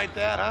back. Did you like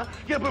that, huh?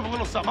 You got to put a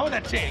little something. How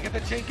about that chain? Get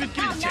that chain? Get the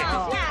chain.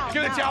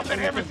 Get the chain. I'll bet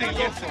everything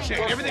against the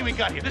chain. Everything we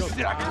got here. This is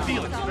it. I can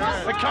feel it.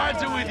 The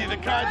cards are with you. The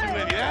cards are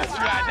with you. That's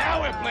right.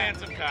 Now we're playing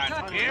some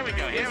cards. Here we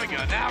go. Here we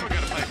go. Now we're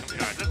going to play some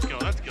cards. Let's go.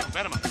 Let's go.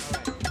 Bet them up.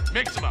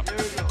 Mix them up.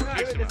 Mix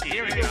them up.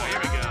 Here we go. Here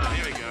we go.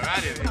 Here we go.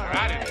 Right in there.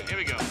 Right in there. Here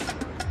we go.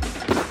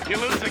 You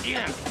lose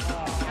again.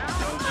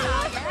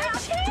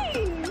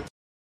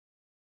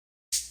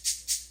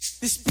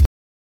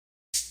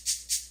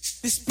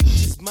 This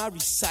speech is my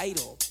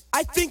recital.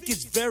 I think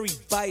it's very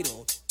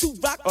vital to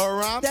rock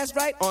around. That's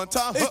right. On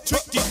time. It's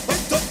tricky.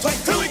 It's the tight.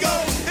 Here we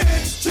go.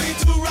 It's tricky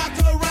to rock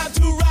around.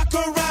 To rock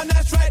around.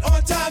 That's right.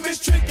 On time. It's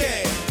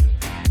tricky.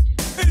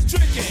 It's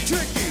tricky.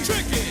 Tricky.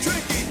 Tricky.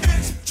 Tricky.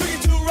 It's tricky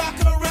to rock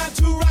around.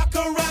 To rock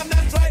around.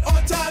 That's right.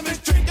 On time. It's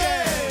tricky.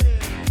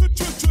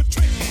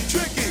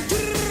 Tricky.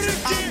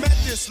 I met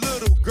this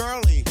little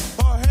girlie.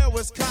 Her hair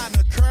was kind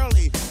of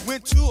curly.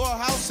 Went to her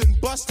house and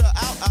bust her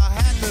out. I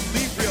had to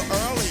leave real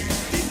early.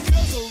 These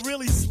girls are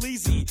really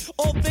sleazy.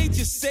 All they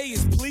just say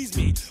is please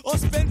me or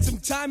spend some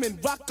time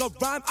and rock a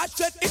rhyme. I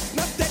said it's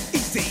not that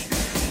easy.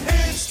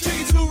 It's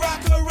tricky to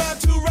rock around.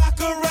 To rock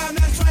around.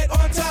 That's right.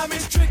 On time.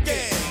 It's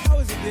tricky. How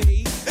is it,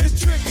 D? It's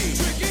tricky.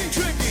 Tricky.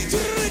 Tricky.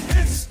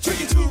 It's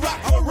tricky to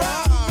rock around.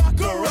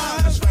 Rock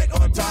around. That's right.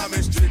 On time.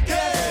 It's tricky.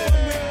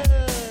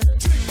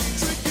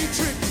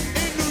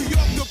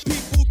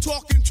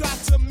 Talking, try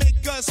to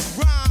make us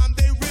rhyme.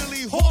 They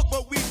really hawk,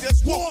 but we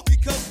just walk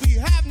because we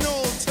have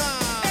no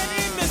time. And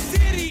in the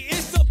city,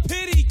 it's a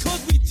pity,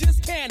 cause we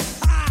just can't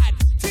hide.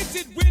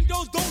 Tinted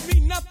windows don't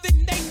mean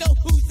nothing, they know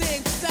who's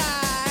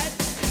inside.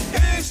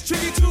 It's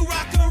tricky to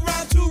rock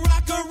around,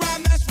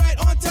 that's right,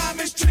 on time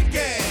it's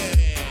tricky.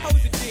 How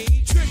is it,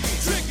 D? Tricky,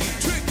 tricky,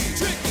 tricky,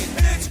 tricky.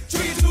 It's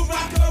tricky to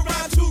rock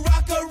around,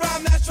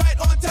 that's right,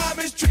 on time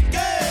it's tricky.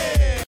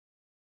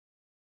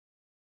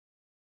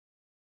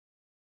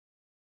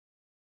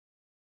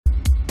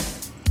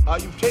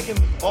 You've taken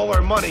all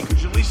our money.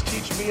 Could you at least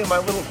teach me and my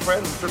little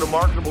friend with a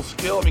marketable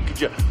skill? I mean, could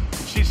you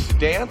teach us to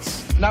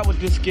dance? Not with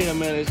this gear,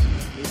 man. It's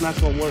not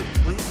gonna work.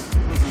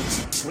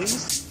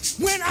 Please?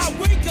 When I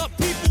wake up,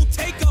 people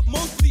take up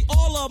mostly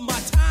all of my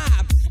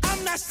time.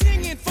 I'm not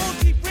singing, phone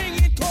keep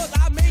ringing, cause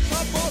I make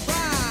up a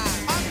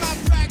rhyme. I'm not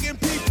bragging,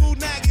 people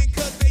nagging,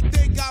 cause they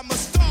think I'm a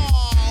star.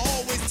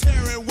 Always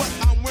tearing what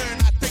I'm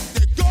wearing, I think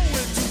they're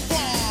going too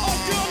far. A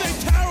girl named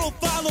Carol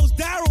follows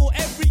Daryl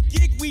every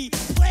gig we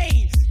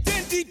play.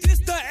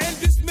 Dissed her and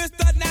dismissed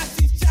her, now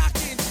she's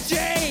shocking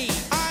Jay.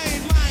 I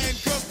ain't lying,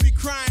 girls be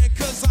crying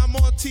cause I'm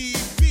on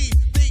TV.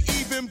 They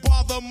even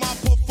bother my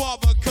poor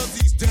father cause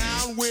he's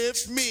down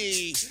with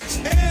me.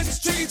 It's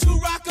tricky to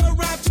rock around,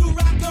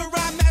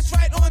 that's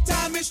right, on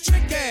time it's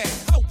tricky.